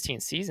record 16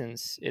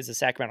 seasons is the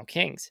Sacramento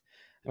Kings.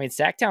 I mean,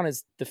 Sacktown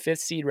is the 5th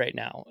seed right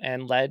now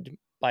and led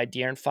by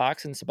De'Aaron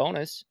Fox and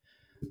Sabonis,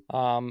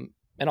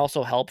 and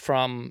also help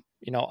from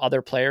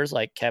other players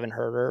like Kevin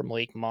Herter,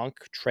 Malik Monk,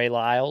 Trey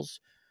Lyles,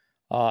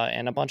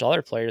 and a bunch of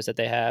other players that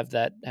they have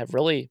that have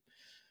really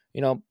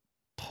you know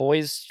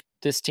poised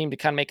this team to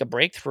kind of make a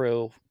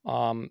breakthrough.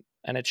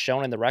 And it's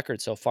shown in the record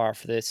so far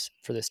for this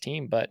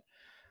team. But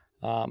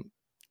um,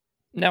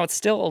 now it's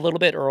still a little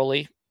bit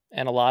early,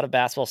 and a lot of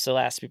basketball still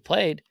has to be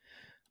played.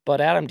 But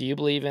Adam, do you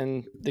believe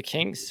in the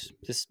Kings,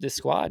 this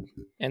squad,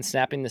 and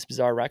snapping this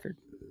bizarre record?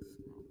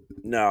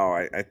 No,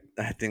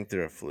 I think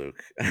they're a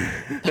fluke.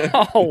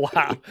 Oh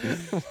wow,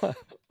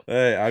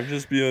 Hey, I'm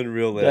just being that's.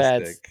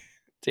 realistic.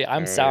 I'm All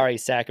right. sorry,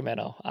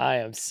 Sacramento. I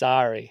am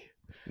sorry.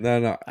 No,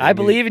 no. I I mean,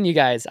 believe in you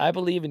guys. I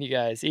believe in you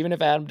guys, even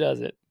if Adam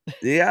doesn't.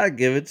 you gotta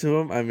give it to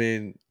him. I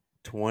mean,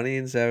 20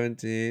 and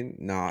 17,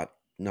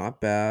 not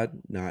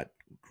bad, not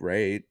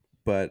great,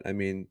 but I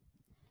mean,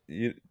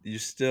 you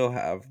still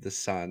have the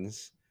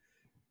Suns,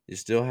 you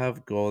still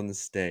have Golden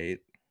State,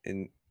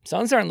 and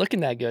Suns aren't looking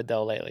that good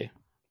though lately.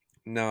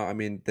 no, I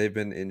mean they've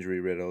been injury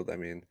riddled. I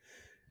mean,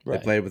 they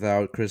Right. played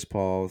without Chris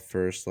Paul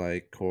first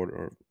like quarter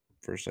or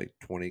first like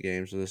 20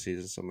 games of the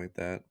season, something like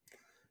that,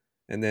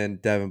 and then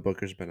Devin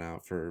Booker's been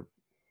out for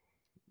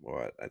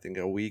what I think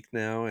a week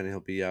now, and he'll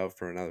be out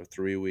for another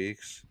 3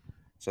 weeks.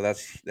 So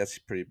that's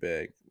pretty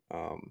big.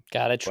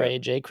 Got to But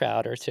trade Jay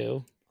Crowder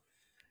too.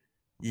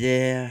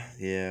 yeah,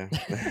 yeah.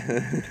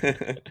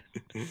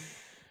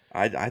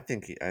 I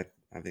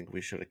think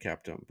we should have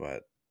kept him,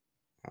 but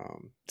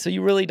um, So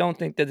you really don't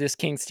think that this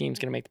Kings team's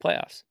going to make the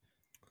playoffs?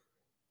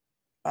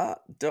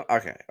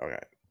 okay, okay.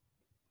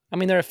 I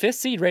mean, they're a 5th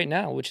seed right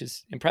now, which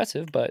is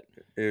impressive. But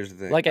Here's the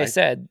thing. like I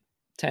said,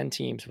 10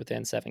 teams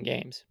within 7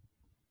 games.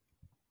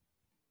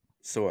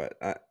 So what?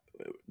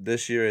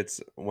 This year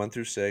it's 1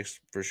 through 6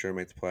 for sure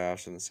make the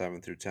playoffs, and then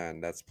 7 through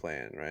 10 that's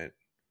playing right.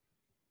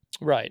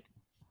 Right.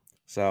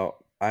 So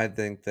I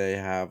think they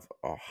have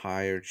a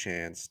higher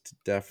chance to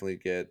definitely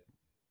get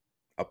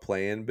a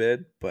play-in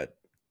bid, but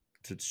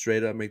to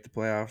straight up make the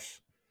playoffs,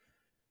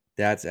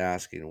 that's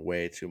asking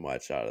way too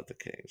much out of the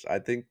Kings. I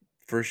think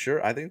for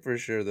sure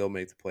they'll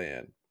make the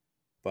play-in,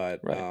 but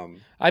Right.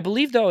 I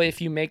believe though,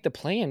 if you make the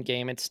play-in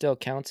game, it still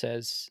counts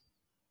as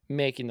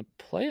making the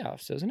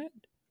playoffs, doesn't it?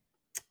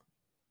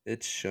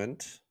 it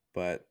shouldn't.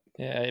 But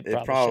Yeah, it it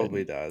probably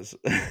probably shouldn't. does,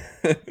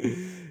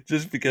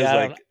 just because Yeah, I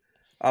don't.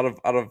 like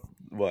out of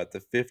what the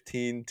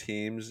 15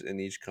 teams in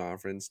each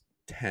conference,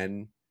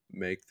 10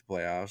 make the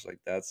playoffs. Like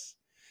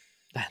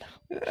I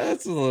don't.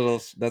 that's a little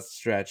that's a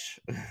stretch.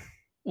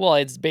 Well,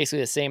 it's basically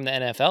the same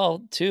in the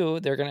NFL too.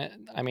 They're gonna.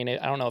 I mean,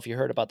 I don't know if you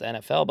heard about the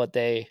NFL, but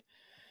they.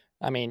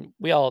 I mean,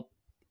 we all.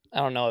 I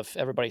don't know if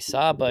everybody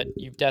saw, but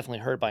you've definitely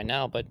heard by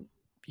now. But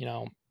you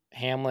know,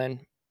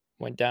 Hamlin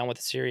went down with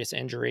a serious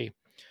injury,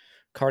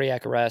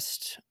 cardiac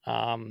arrest.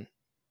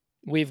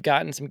 We've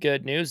gotten some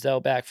good news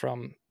though back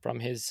from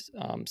his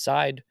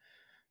side.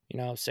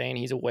 Saying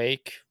he's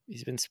awake.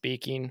 He's been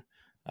speaking.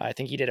 I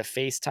think he did a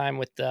FaceTime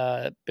with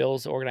the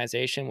Bills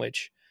organization,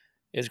 which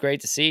is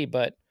great to see.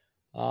 But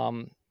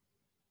um,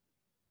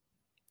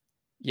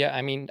 yeah,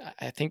 I mean,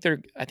 I think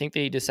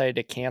they decided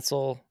to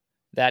cancel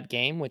that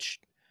game, which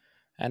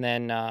and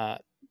then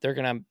they're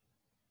gonna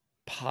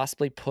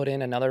possibly put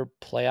in another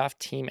playoff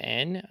team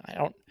in. I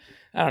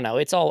don't know.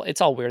 It's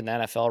all weird in the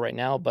NFL right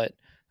now, but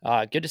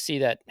good to see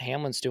that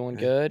Hamlin's doing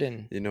good,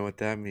 and You know what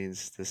that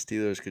means? The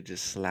Steelers could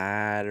just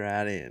slide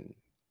right in.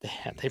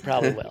 they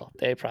probably will.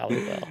 They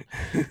probably will,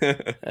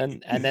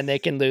 and then they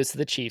can lose to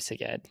the Chiefs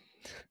again.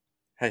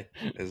 Hey,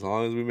 as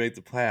long as we make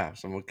the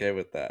playoffs, I'm okay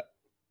with that.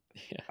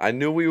 Yeah, I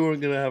knew we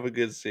weren't gonna have a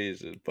good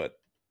season, but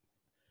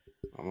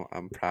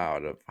I'm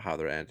proud of how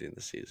they're ending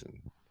the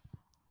season.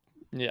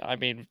 yeah. I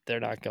mean, they're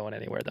not going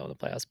anywhere though in the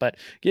playoffs. But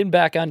getting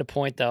back on to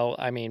point though,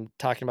 I mean,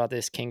 talking about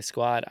this King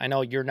squad, I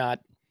know you're not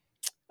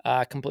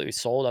completely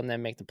sold on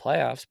them make the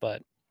playoffs,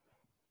 but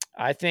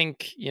I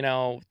think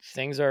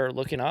things are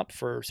looking up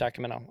for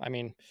Sacramento. I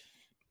mean,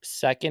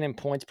 second in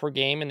points per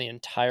game in the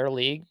entire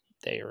league.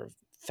 They are a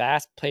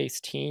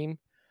fast-paced team.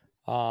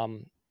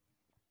 Um,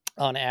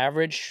 on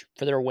average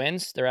for their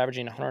wins, they're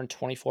averaging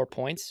 124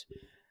 points.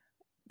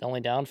 The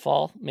only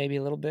downfall, maybe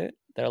a little bit,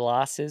 their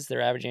losses,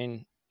 they're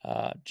averaging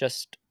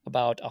just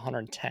about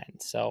 110.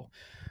 So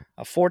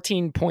a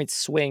 14-point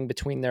swing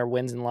between their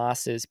wins and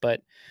losses.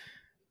 But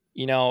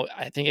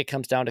I think it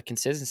comes down to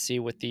consistency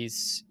with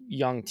these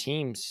young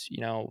teams.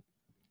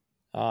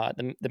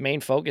 The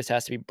main focus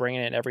has to be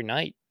bringing it every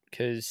night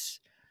because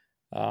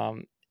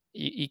um,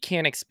 you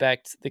can't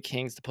expect the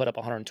Kings to put up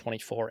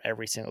 124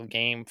 every single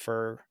game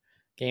for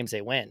games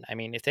they win. I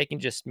mean, if they can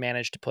just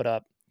manage to put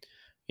up,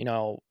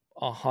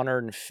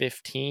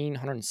 115,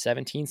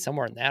 117,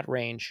 somewhere in that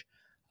range,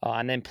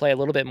 and then play a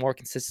little bit more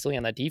consistently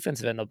on the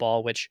defensive end of the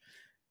ball, which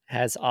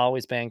has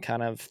always been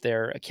kind of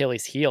their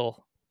Achilles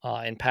heel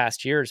in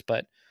past years,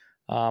 but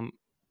um,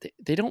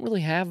 they don't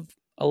really have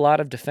a lot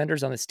of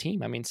defenders on this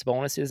team. I mean,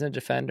 Sabonis isn't a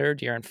defender.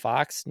 De'Aaron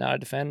Fox, not a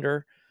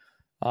defender.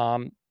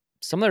 Um,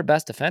 some of their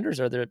best defenders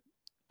are the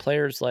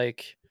players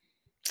like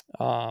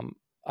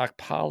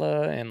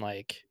Akpala and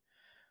like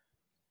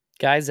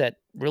guys that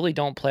really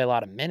don't play a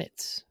lot of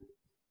minutes.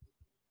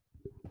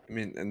 I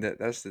mean, and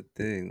that's the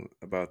thing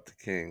about the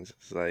Kings.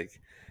 It's like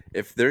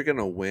if they're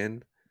gonna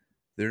win,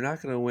 they're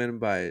not gonna win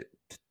by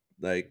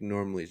like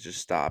normally just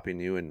stopping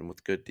you and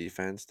with good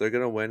defense. They're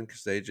gonna win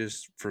because they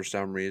just for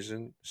some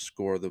reason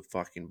score the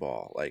fucking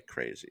ball like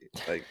crazy.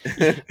 Like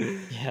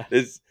Yeah.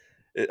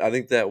 I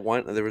think that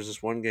one there was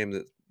this one game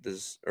that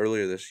this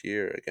earlier this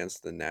year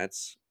against the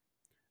Nets,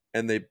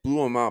 and they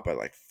blew them out by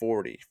like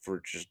 40 for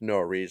just no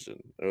reason.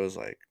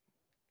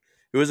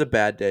 It was a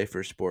bad day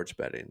for sports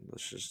betting.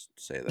 Let's just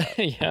say that.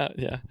 Yeah,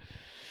 yeah.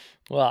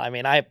 Well, I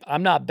mean,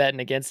 I'm not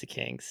betting against the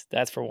Kings.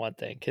 That's for one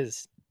thing,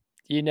 because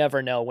you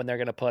never know when they're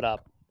going to put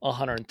up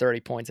 130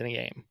 points in a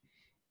game.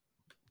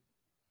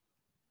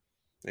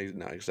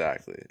 No,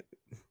 exactly.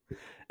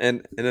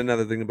 And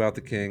another thing about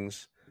the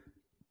Kings,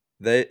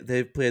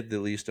 they've played the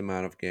least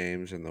amount of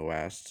games in the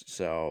West,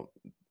 so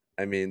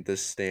I mean the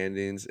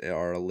standings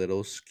are a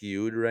little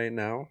skewed right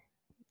now.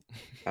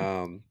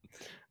 Um,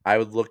 I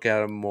would look at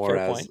them more Fair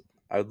as point.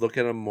 I would look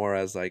at them more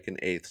as like an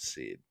eighth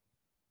seed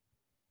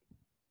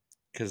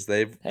because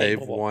Hey,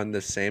 they've won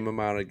the same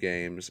amount of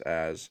games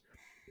as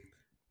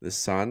the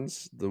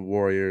Suns, the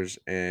Warriors,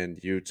 and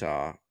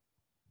Utah,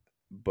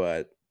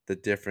 but the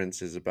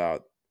difference is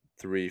about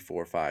 3,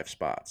 4, 5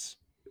 spots.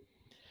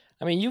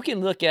 I mean, you can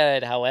look at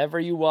it however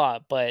you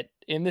want, but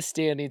in the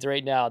standings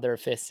right now, they're a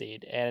fifth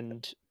seed,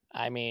 and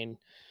I mean,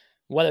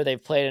 whether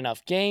they've played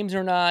enough games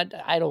or not,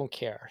 I don't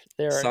care.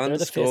 They're the Suns,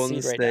 fifth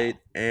Golden seed right State,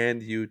 now.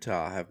 and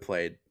Utah have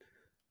played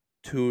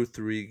 2,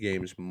 3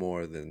 games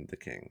more than the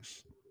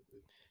Kings.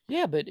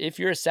 Yeah, but if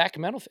you're a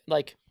Sacramento,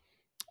 like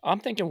I'm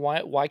thinking,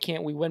 why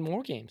can't we win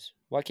more games?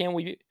 Why can't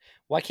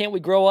we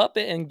grow up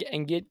and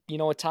get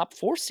a top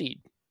four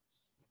seed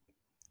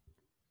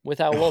with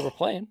how well we're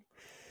playing?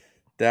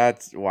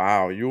 That's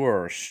wow, you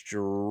are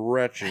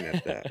stretching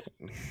at that.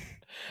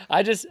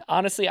 I just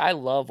honestly I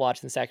love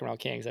watching the Sacramento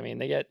Kings. I mean,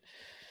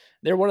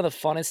 they're one of the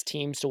funnest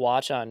teams to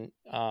watch on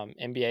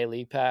NBA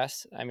League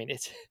Pass. I mean,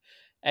 it's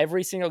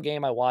every single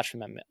game I watch from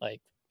them.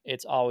 Like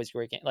it's always a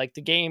great game. Like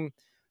the game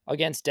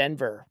against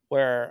Denver,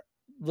 where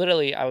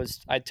literally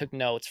I took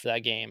notes for that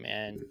game,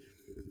 and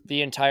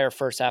the entire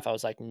first half I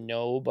was like,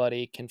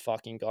 nobody can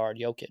fucking guard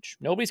Jokic.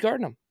 Nobody's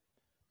guarding him.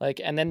 Like,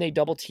 and then they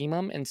double team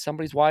him, and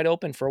somebody's wide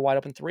open for a wide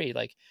open three.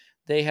 Like,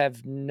 they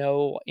have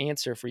no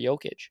answer for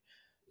Jokic.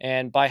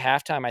 And by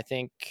halftime, I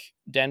think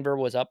Denver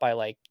was up by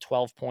like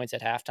 12 points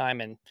at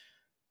halftime, and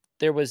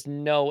there was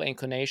no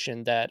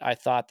inclination that I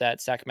thought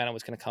that Sacramento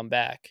was going to come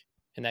back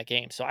in that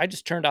game. So I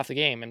just turned off the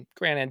game. And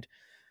granted,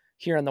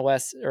 here in the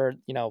West, or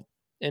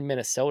in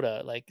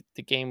Minnesota, like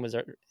the game was,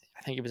 I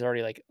think it was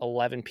already like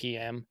 11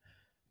 p.m.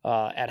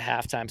 At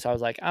halftime. So I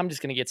was like, I'm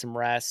just going to get some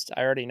rest.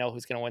 I already know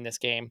who's going to win this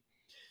game.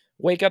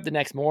 Wake up the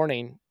next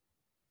morning,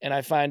 and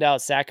I find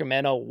out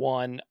Sacramento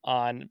won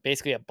on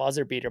basically a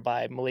buzzer beater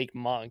by Malik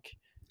Monk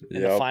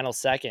in the Yep. final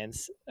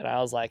seconds, and I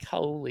was like,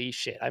 "Holy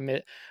shit!"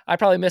 I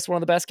probably missed one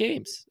of the best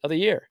games of the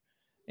year,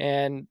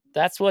 and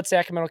that's what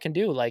Sacramento can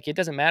do. Like, it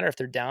doesn't matter if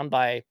they're down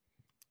by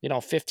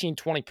 15,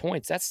 20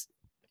 points. That's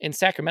in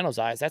Sacramento's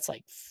eyes. That's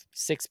like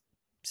six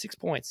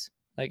points.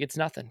 Like it's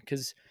nothing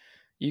because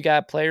you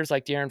got players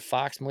like De'Aaron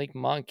Fox, Malik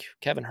Monk,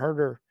 Kevin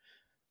Herter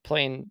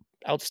playing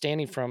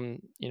outstanding from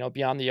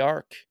beyond the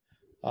arc.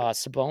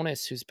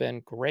 Sabonis, who's been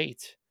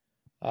great.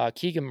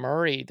 Keegan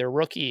Murray, their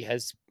rookie,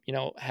 has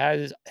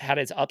had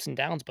his ups and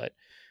downs, but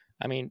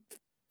I mean,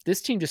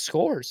 this team just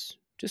scores.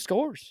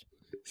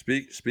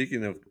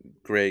 Speaking of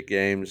great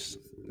games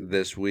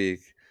this week,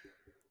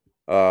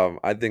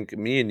 I think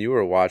me and you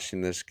were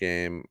watching this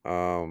game.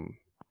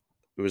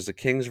 It was the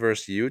Kings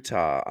versus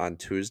Utah on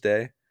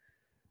Tuesday,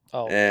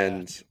 Oh yeah,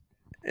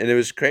 and it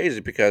was crazy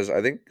because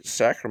I think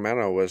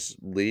Sacramento was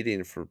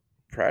leading for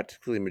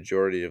practically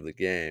majority of the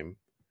game,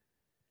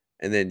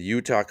 and then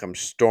Utah comes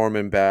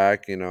storming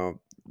back.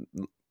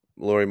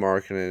 Laurie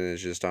Markkinen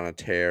is just on a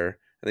tear.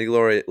 I think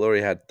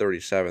Laurie had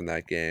 37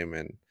 that game,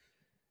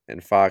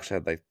 and Fox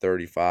had like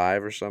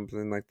 35 or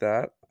something like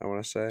that. I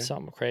want to say.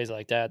 something crazy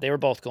like that. They were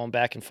both going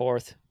back and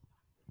forth.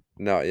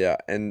 No, yeah,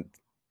 and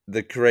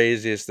the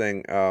craziest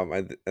thing,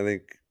 I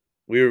think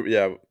we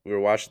were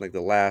watching like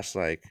the last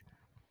like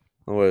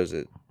what is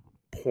it,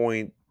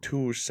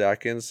 0.2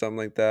 seconds, something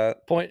like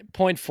that.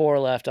 Point four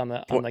left on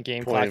the Point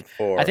game clock. point I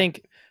four.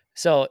 think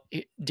so.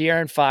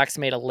 De'Aaron Fox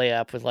made a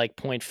layup with like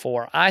point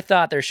four. I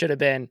thought there should have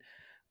been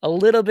a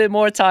little bit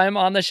more time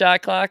on the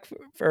shot clock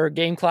for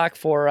game clock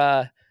for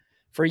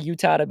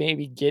Utah to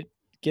maybe get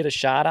a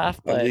shot off,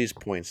 At but least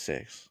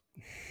 .6.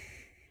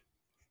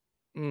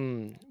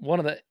 one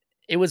of the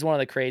it was one of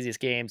the craziest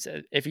games.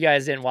 If you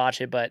guys didn't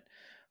watch it, but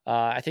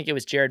I think it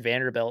was Jared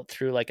Vanderbilt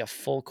threw like a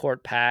full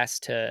court pass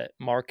to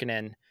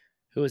Markkinen,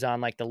 who was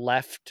on like the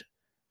left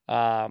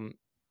um,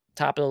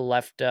 top of the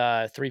left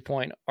 3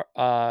 point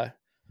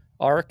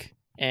arc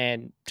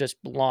and just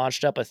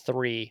launched up a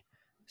three,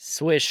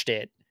 swished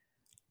it.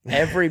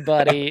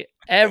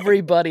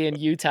 Everybody in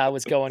Utah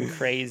was going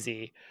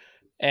crazy,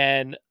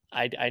 and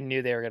I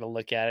knew they were going to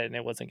look at it and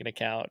it wasn't going to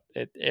count.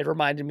 It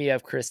reminded me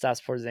of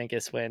Kristaps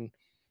Porzingis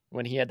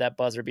when he had that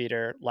buzzer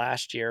beater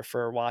last year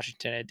for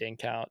Washington. It didn't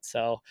count,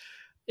 so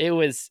it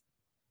was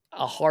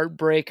a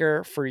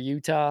heartbreaker for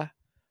Utah.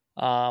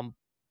 Um,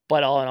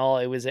 but all in all,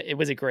 it was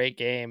a great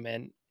game,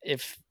 and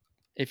if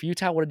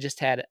Utah would have just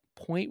had zero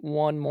point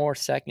 0.1 more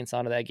seconds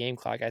onto that game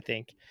clock, I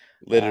think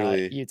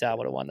Literally, Utah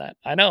would have won that.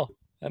 I it know.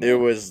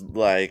 was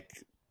like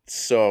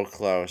so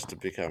close to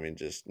becoming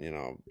just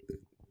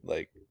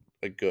like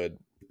a good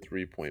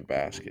 3 point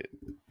basket.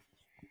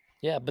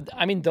 Yeah, but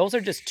I mean, those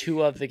are just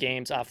two of the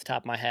games off the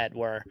top of my head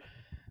where,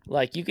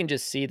 like, you can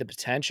just see the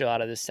potential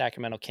out of this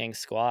Sacramento Kings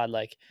squad.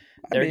 Like,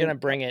 I they're mean, gonna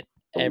bring it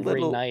a every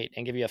little night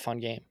and give you a fun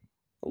game.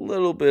 a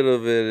little bit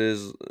of it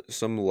is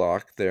some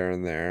luck there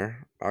and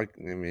there. I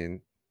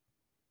mean,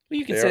 Well,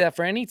 you can say they're that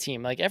for any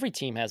team. Like, every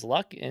team has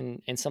luck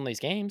in some of these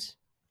games.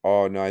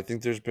 oh no, I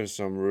think there's been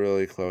some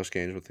really close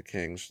games with the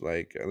Kings.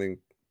 Like I think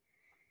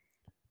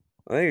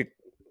I think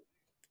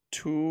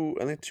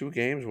two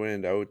games went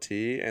into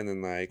OT, and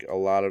then like a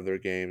lot of their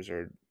games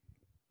are.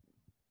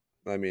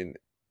 I mean,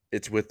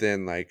 it's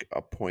within like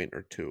a point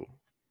or two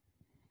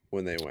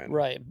when they win.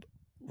 Right,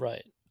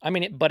 right. I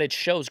mean, but it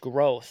shows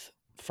growth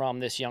from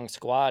this young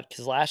squad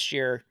because last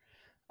year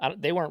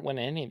they weren't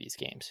winning any of these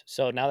games.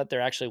 So now that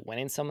they're actually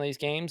winning some of these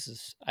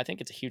games, I think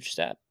it's a huge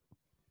step.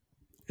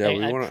 Yeah,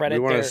 And I we credit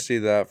want to their see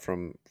that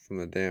from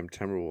the damn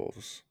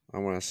Timberwolves. I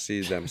want to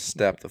see them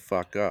step the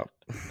fuck up.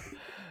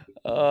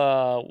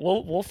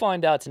 we'll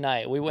find out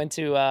tonight. We went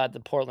to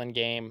the Portland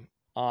game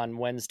on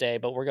Wednesday,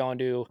 but we're going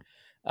to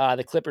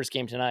the Clippers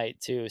game tonight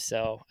too.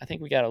 So I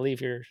think we got to leave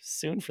here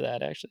soon for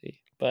that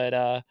actually. But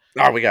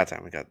Oh, we got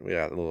time. We got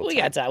a little we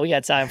got time. time. We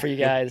got time for you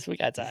guys. We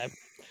got time.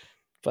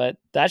 But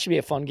that should be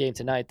a fun game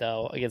tonight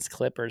though against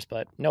Clippers.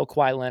 But no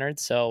Kawhi Leonard,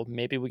 so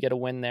maybe we get a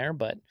win there.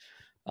 But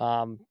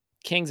um,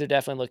 Kings are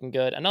definitely looking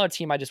good. Another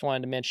team I just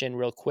wanted to mention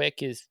real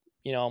quick is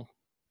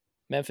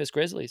Memphis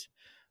Grizzlies.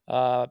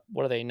 What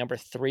are they? Number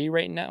 3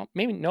 right now?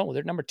 Maybe no,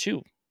 they're number 2.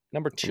 Number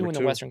Number 2 in the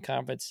two. Western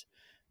Conference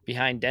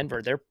behind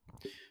Denver. They're,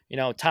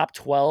 top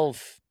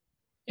 12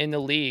 in the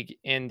league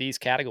in these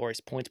categories.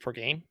 Points per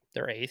game,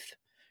 they're 8th.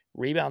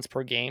 Rebounds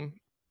per game,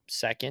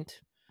 2nd.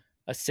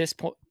 Assists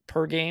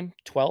per game,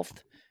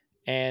 12th.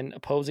 And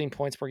opposing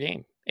points per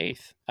game,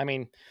 8th. I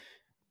mean,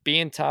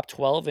 being top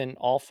 12 in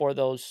all four of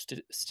those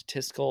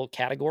statistical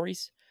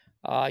categories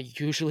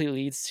usually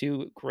leads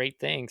to great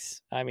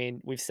things. I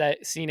mean, we've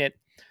seen it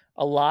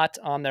a lot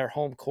on their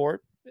home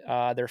court.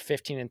 They're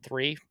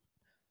 15-3.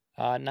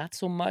 Not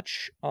so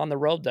much on the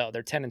road though.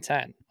 They're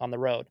 10-10 on the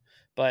road.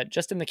 But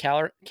just in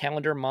the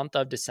calendar month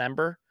of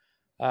December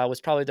was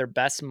probably their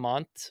best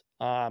month.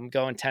 Going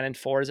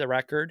 10-4 as a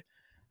record,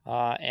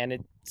 and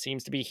it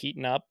seems to be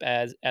heating up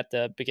as at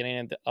the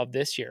beginning of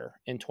this year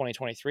in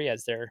 2023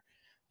 as they're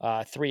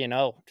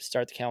 3-0 to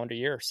start the calendar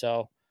year.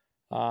 So,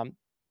 um,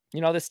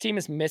 this team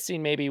is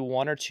missing maybe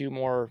one or two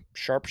more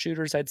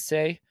sharpshooters, I'd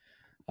say.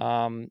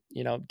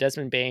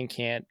 Desmond Bain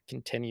can't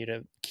continue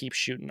to keep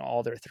shooting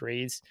all their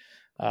threes.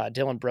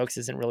 Dylan Brooks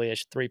isn't really a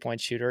 3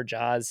 point shooter.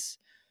 Jaws,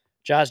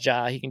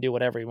 he can do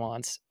whatever he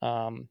wants.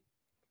 Jaren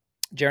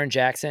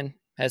Jackson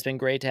has been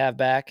great to have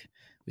back.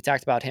 We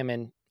talked about him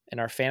in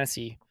our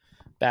fantasy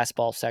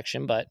basketball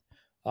section, but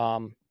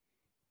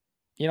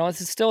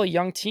this is still a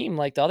young team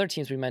like the other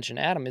teams we mentioned.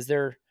 Adam, is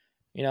there,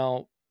 you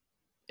know,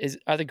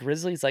 are the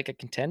Grizzlies like a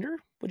contender?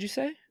 Would you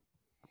say?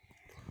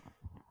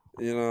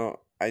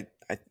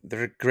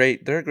 They're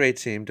great. They're a great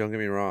team. Don't get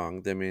me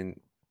wrong. I mean,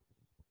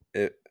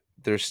 it.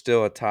 They're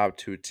still a top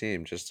two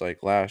team, just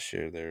like last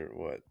year. They're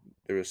what?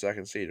 They were a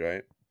second seed,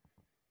 right?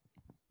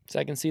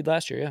 Second seed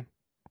last year, yeah.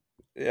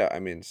 Yeah. I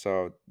mean,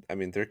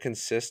 they're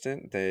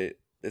consistent.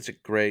 It's a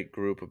great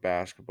group of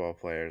basketball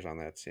players on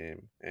that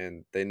team,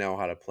 and they know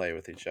how to play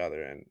with each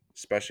other. And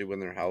especially when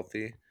they're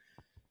healthy,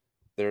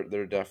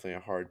 they're definitely a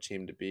hard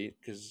team to beat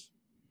because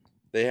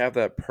they have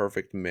that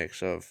perfect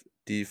mix of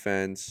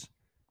defense,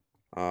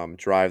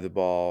 drive the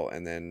ball,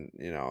 and then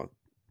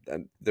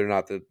and they're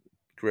not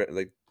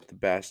like the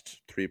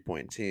best 3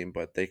 point team,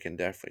 but they can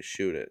definitely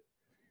shoot it.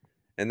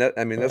 And that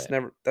I mean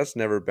Right. that's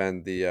never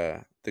been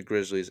the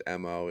Grizzlies'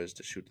 mo is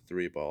to shoot the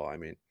three ball. I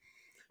mean,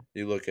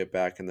 you look at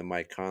back in the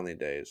Mike Conley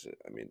days.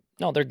 I mean,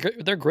 No, they're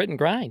grit and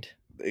grind.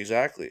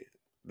 exactly,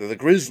 they're the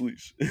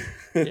Grizzlies.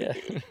 Yeah.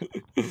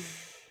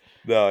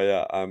 No,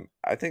 yeah,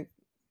 I think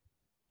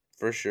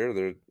for sure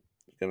they're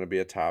going to be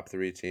a top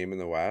three team in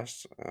the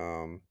West.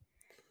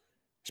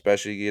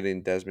 Especially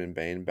getting Desmond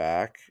Bain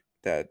back,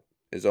 that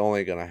is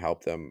only going to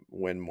help them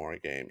win more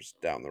games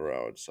down the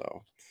road.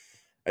 So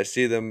I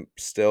see them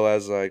still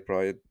as like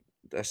probably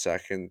a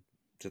second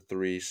to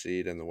three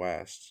seed in the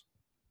West.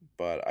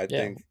 But I Yeah.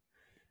 think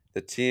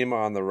the team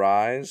on the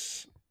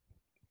rise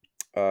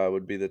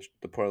would be the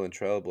Portland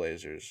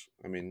Trailblazers.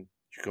 I mean,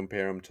 you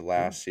compare them to Ooh.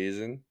 last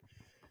season,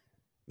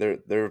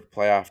 they're a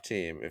playoff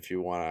team if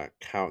you want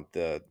to count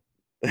the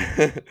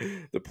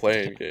the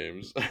playing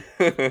games.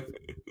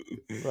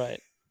 Right.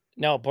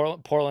 No,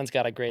 Portland's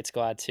got a great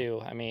squad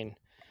too. I mean,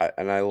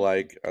 And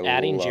y- I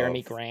adding Jeremy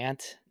love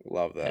Grant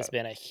has that.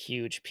 been a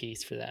huge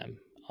piece for them.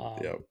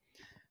 Yep.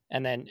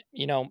 And then,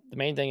 the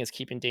main thing is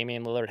keeping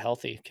Damian Lillard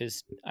healthy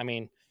because, I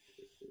mean,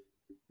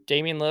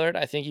 Damian Lillard,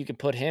 I think you could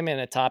put him in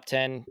a top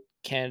 10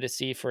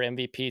 candidacy for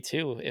MVP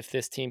too if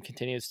this team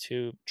continues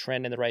to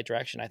trend in the right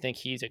direction. I think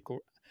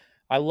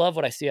I love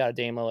what I see out of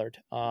Dame Lillard.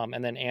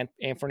 And then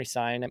Anthony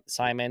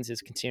Simons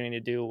is continuing to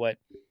do what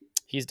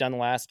he's done the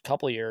last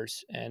couple of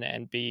years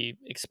and be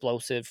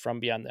explosive from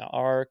beyond the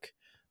arc.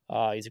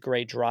 He's a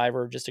great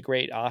driver, just a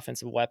great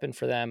offensive weapon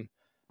for them.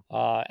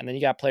 And then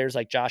you got players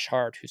like Josh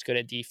Hart, who's good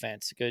at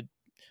defense, a good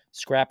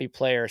scrappy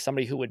player,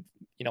 somebody who would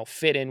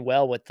fit in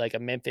well with like a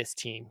Memphis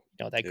team,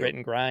 that Yep. grit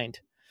and grind.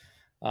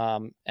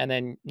 And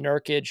then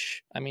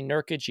Nurkic, I mean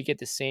Nurkic, you get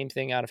the same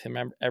thing out of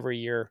him every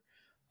year.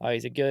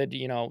 He's a good,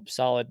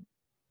 solid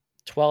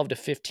 12 to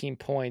 15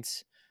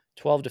 points,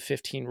 12 to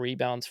 15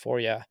 rebounds for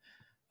you.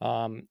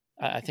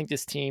 I think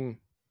this team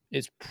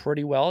is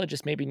pretty well. It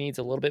just maybe needs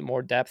a little bit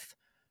more depth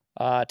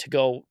to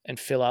go and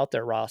fill out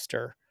their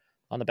roster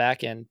on the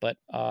back end. But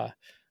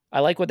I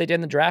like what they did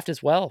in the draft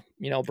as well.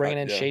 Bringing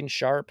in Yeah. Shaden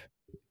Sharp,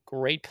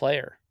 great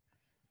player.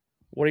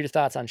 What are your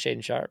thoughts on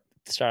Shaden Sharp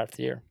to start off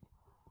the year?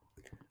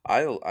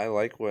 I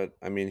like what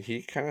I mean.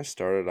 He kind of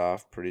started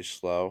off pretty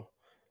slow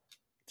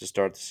to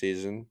start the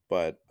season,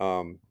 but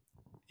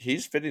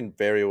he's fitting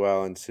very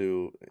well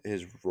into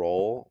his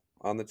role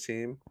on the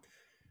team.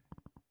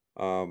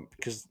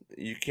 Because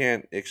you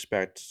can't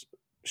expect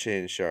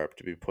Shane Sharp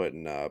to be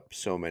putting up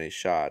so many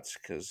shots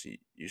because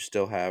you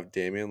still have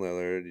Damian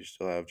Lillard, you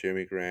still have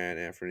Jeremy Grant,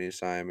 Anthony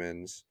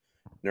Simons,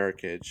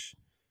 Nurkic.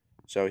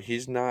 So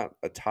he's not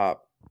a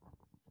top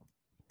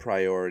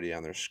priority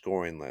on their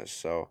scoring list.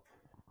 So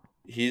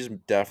he's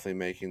definitely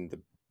making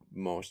the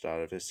most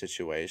out of his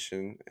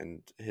situation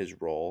and his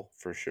role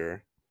for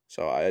sure.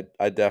 So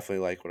I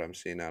definitely like what I'm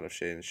seeing out of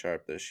Shaden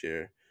Sharp this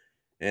year.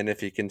 And if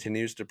he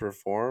continues to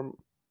perform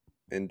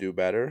and do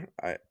better,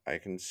 I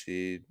can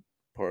see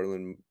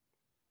Portland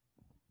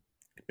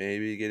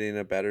maybe getting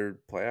a better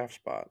playoff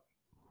spot.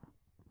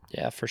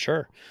 Yeah, for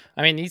sure.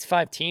 I mean, these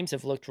five teams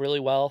have looked really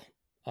well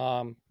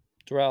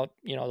throughout,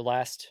 the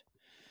last,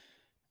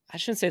 I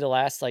shouldn't say the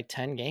last like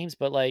 10 games,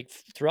 but like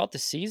throughout the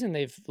season,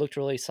 they've looked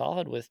really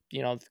solid with,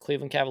 the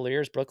Cleveland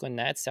Cavaliers, Brooklyn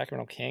Nets,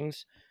 Sacramento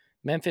Kings,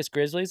 Memphis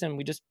Grizzlies, and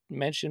we just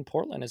mentioned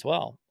Portland as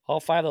well. All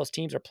five of those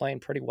teams are playing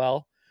pretty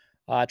well,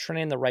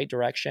 trending in the right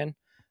direction.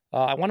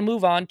 I want to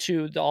move on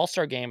to the All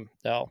Star game,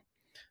 though.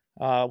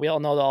 We all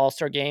know the All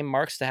Star game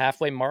marks the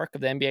halfway mark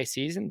of the NBA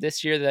season.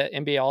 This year, the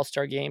NBA All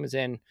Star game is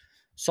in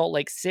Salt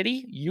Lake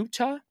City,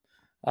 Utah.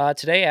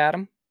 Today,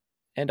 Adam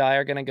and I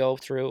are going to go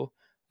through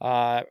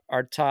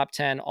our top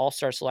 10 All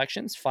Star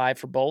selections, five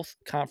for both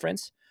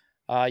conference.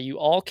 You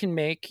all can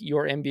make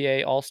your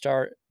NBA All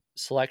Star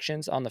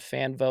selections on the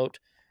fan vote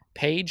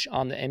page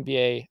on the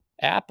NBA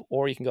app,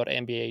 or you can go to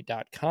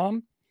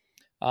NBA.com.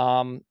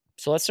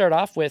 So let's start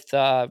off with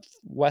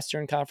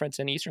Western Conference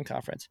and Eastern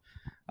Conference.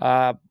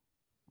 Uh,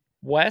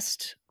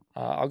 West,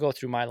 I'll go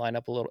through my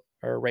lineup a little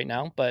or right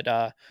now,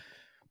 but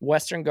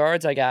Western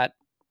guards, I got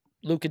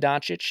Luka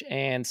Doncic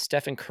and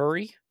Stephen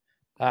Curry.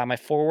 My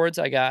forwards,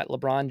 I got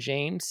LeBron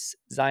James,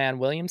 Zion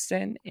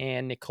Williamson,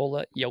 and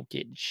Nikola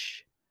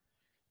Jokic.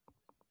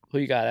 Who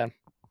you got, Adam?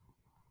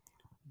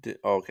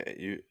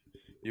 Okay,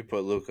 you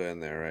put Luca in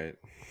there, right?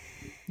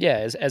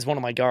 Yeah, as one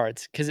of my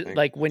guards, because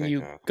like when Thank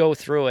you God. go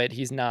through it,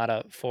 he's not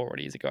a forward;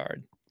 he's a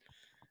guard,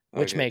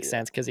 which Okay, makes yeah,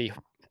 sense because he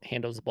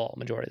handles the ball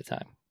majority of the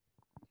time.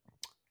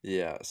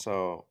 yeah.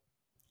 So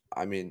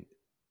I mean,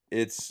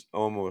 it's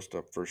almost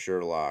a for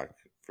sure lock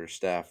for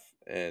Steph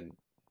and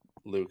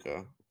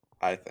Luca,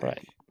 I think.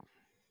 Right.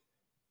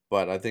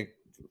 But I think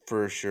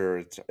for sure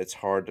it's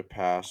hard to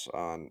pass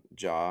on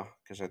Ja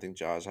because I think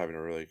Ja is having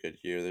a really good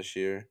year this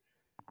year.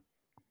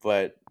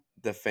 But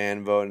the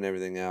fan vote and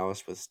everything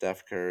else with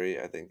Steph Curry,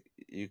 I think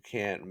you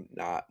can't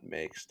not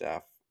make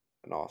Steph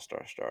an All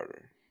Star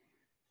starter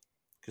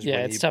because Yeah,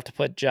 when it's he tough to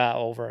put Ja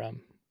over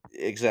him.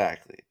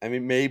 exactly, I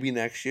mean maybe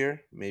next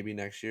year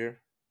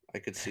I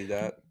could see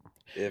that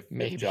if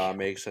Maybe. Ja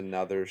makes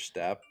another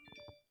step,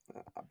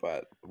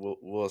 but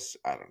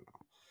I don't know.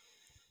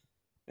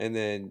 And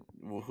then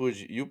who would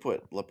you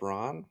put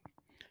LeBron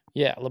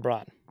Yeah,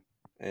 LeBron.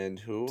 and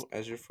who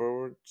as your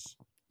forwards?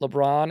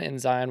 LeBron and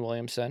Zion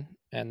Williamson,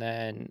 and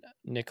then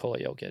Nikola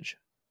Jokic.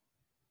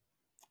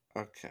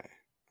 Okay.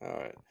 All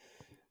right.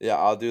 Yeah,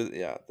 I'll do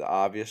the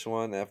obvious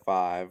one at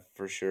 5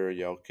 for sure,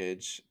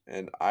 Jokic,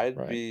 and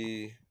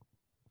Right.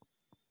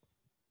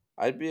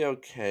 I'd be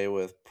okay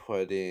with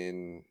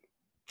putting.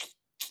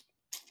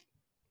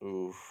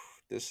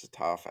 Oof, this is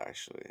tough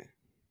actually.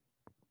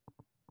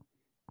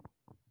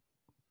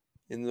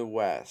 In the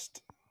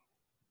West,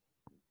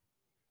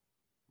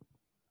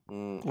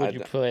 Would you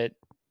put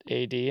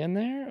AD in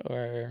there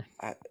or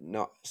I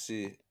no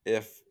see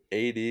if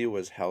AD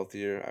was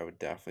healthier, I would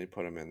definitely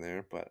put him in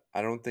there, but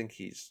I don't think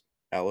he's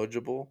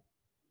eligible.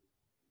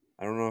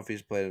 I don't know if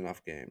he's played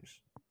enough games.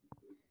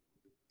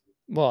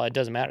 Well, it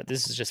doesn't matter.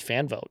 This is just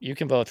fan vote. You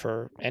can vote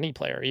for any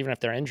player, even if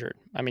they're injured.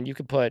 I mean, you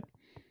could put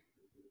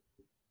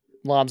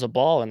Lonzo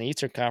Ball in the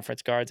Eastern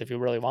Conference guards if you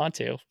really want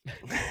to,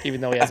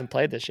 even though he hasn't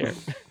played this year.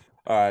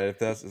 All right, if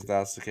that's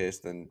the case,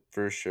 then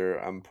for sure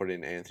I'm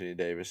putting Anthony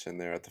Davis in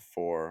there at the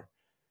 4.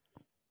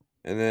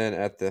 And then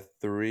at the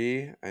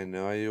 3, I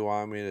know you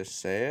want me to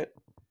say it,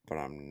 but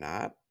I'm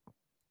not.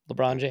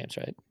 LeBron James,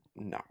 right?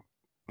 No.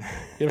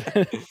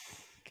 Well,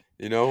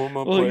 You know who I'm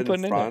gonna who are you put in putting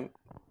in there? front?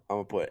 I'm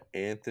gonna put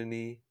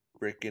Anthony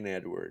freaking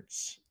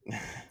Edwards.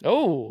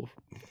 Oh,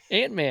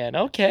 Ant-Man.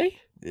 Okay.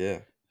 Yeah,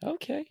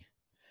 Okay.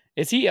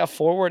 Is he a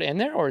forward in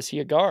there or is he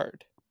a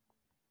guard?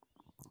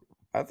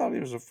 I thought he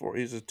was a 4.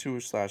 He's a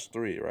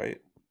 2/3, right?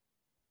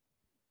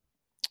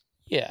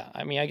 Yeah.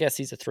 I mean, I guess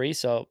he's a 3.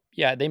 So,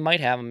 yeah, they might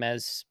have him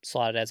as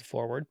slotted as a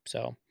forward.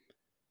 So,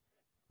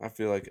 I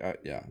feel like,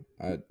 yeah,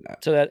 I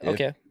so that, if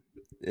okay.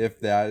 if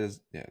that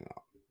is, yeah,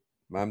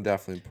 no, I'm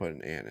definitely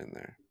putting Ant in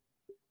there.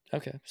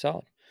 Okay.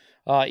 Solid.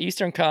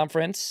 Eastern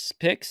Conference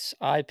picks.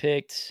 I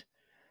picked,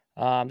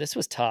 this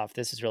was tough.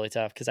 This is really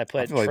tough because I I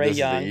put feel like Trey this is the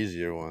Young.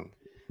 easier one.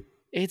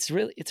 It's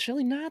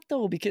really not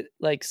though because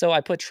so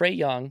I put Trey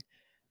Young,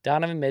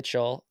 Donovan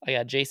Mitchell. I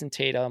got Jason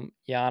Tatum,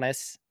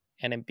 Giannis,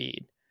 and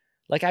Embiid.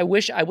 Like I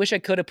wish I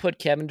could have put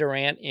Kevin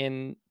Durant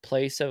in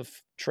place of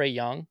Trey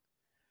Young,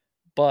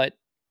 but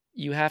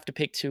you have to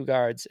pick 2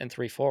 guards and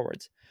 3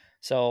 forwards.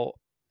 So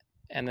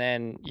and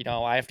then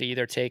I have to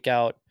either take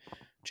out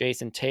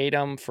Jason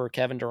Tatum for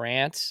Kevin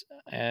Durant,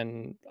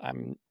 and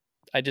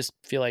I just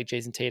feel like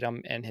Jason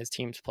Tatum and his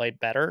teams played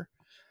better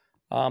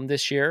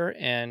this year,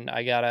 and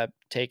I gotta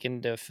take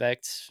into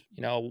effect,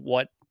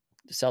 what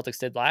the Celtics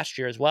did last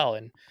year as well.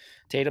 And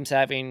Tatum's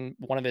having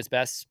one of his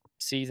best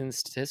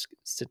seasons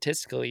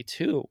statistically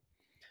too.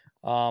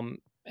 And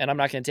I'm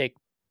not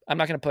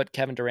gonna put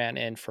Kevin Durant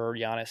in for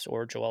Giannis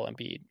or Joel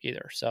Embiid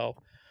either. So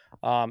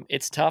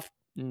it's tough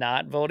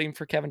not voting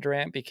for Kevin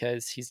Durant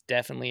because he's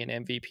definitely an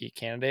MVP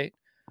candidate.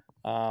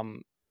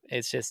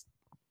 It's just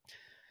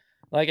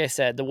like I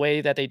said, the way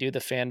that they do the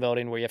fan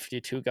voting, where you have to do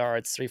 2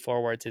 guards, 3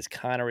 forwards, is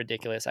kind of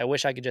ridiculous. I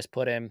wish I could just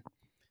put in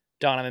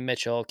Donovan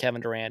Mitchell, Kevin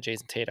Durant,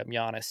 Jason Tatum,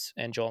 Giannis,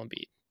 and Joel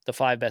Embiid, the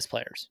 5 best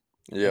players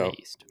in the Yep,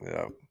 East.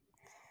 yep.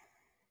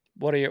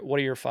 What are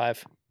your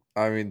 5?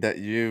 I mean that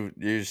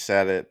you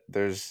said it.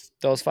 There's,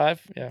 Those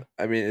 5? Yeah.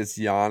 I mean, it's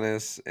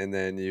Giannis, and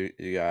then you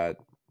got,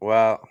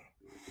 well.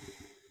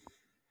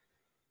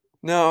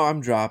 No, I'm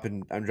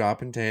dropping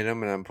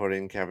Tatum, and I'm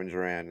putting Kevin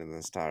Durant in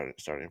the starting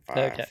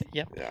Okay. 5.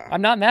 Yep. Yeah,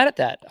 I'm not mad at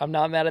that. I'm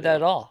not mad at that yeah,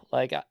 at all.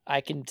 Like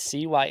I can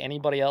see why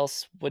anybody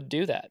else would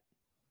do that.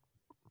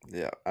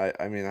 yeah.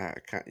 I mean,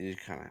 you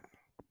kind of.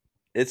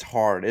 It's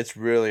hard. It's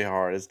really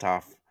hard. It's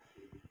tough.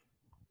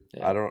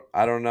 Yeah.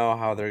 I don't know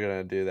how they're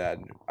gonna do that.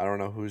 I don't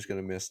know who's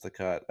gonna miss the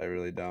cut. I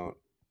really don't.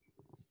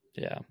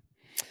 Yeah.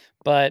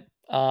 But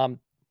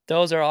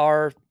those are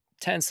our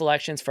 10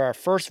 selections for our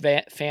first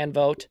fan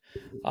vote.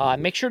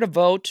 Make sure to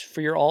vote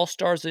for your All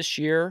Stars this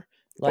year.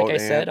 Like Vote I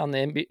Ant. said on the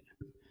NBA,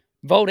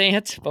 vote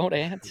Ant, vote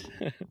Ant.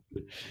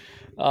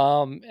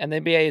 And the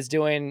NBA is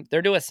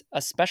they're doing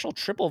a special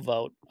triple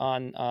vote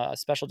on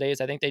special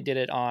days. I think they did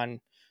it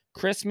on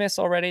Christmas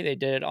already. They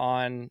did it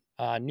on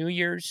New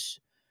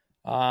Year's.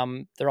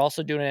 They're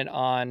also doing it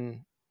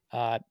on,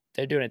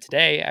 they're doing it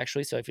today,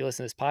 actually. So if you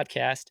listen to this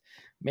podcast,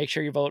 make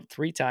sure you vote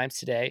 3 times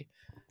today.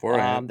 For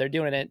Ant. They're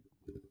doing it,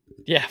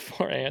 yeah,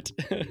 for Ant.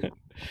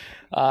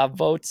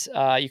 Votes,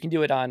 you can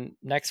do it on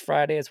next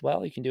Friday as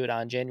well. You can do it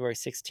on January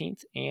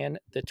 16th and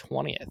the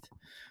 20th.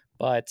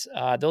 But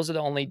those are the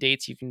only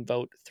dates you can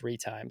vote 3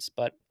 times.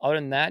 But other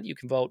than that, you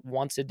can vote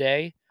once a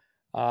day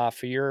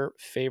for your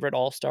favorite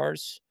All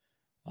Stars.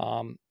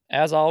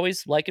 As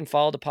always, like and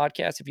follow the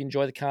podcast if you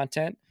enjoy the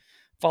content.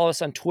 Follow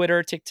us on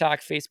Twitter, TikTok,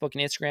 Facebook,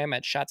 and Instagram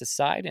at Shots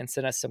Aside, and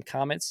send us some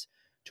comments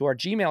to our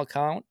Gmail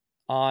account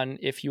on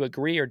if you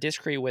agree or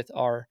disagree with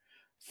our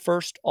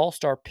first All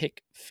Star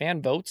pick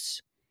fan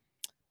votes,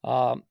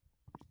 um,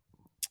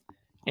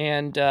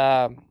 and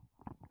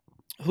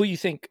who you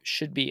think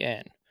should be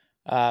in.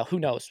 Who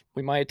knows?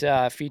 We might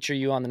feature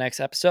you on the next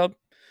episode.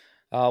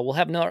 We'll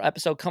have another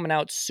episode coming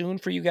out soon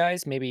for you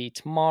guys, maybe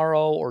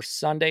tomorrow or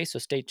Sunday, so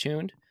stay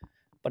tuned.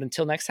 But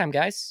until next time,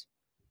 guys,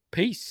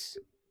 peace.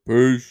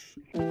 Peace.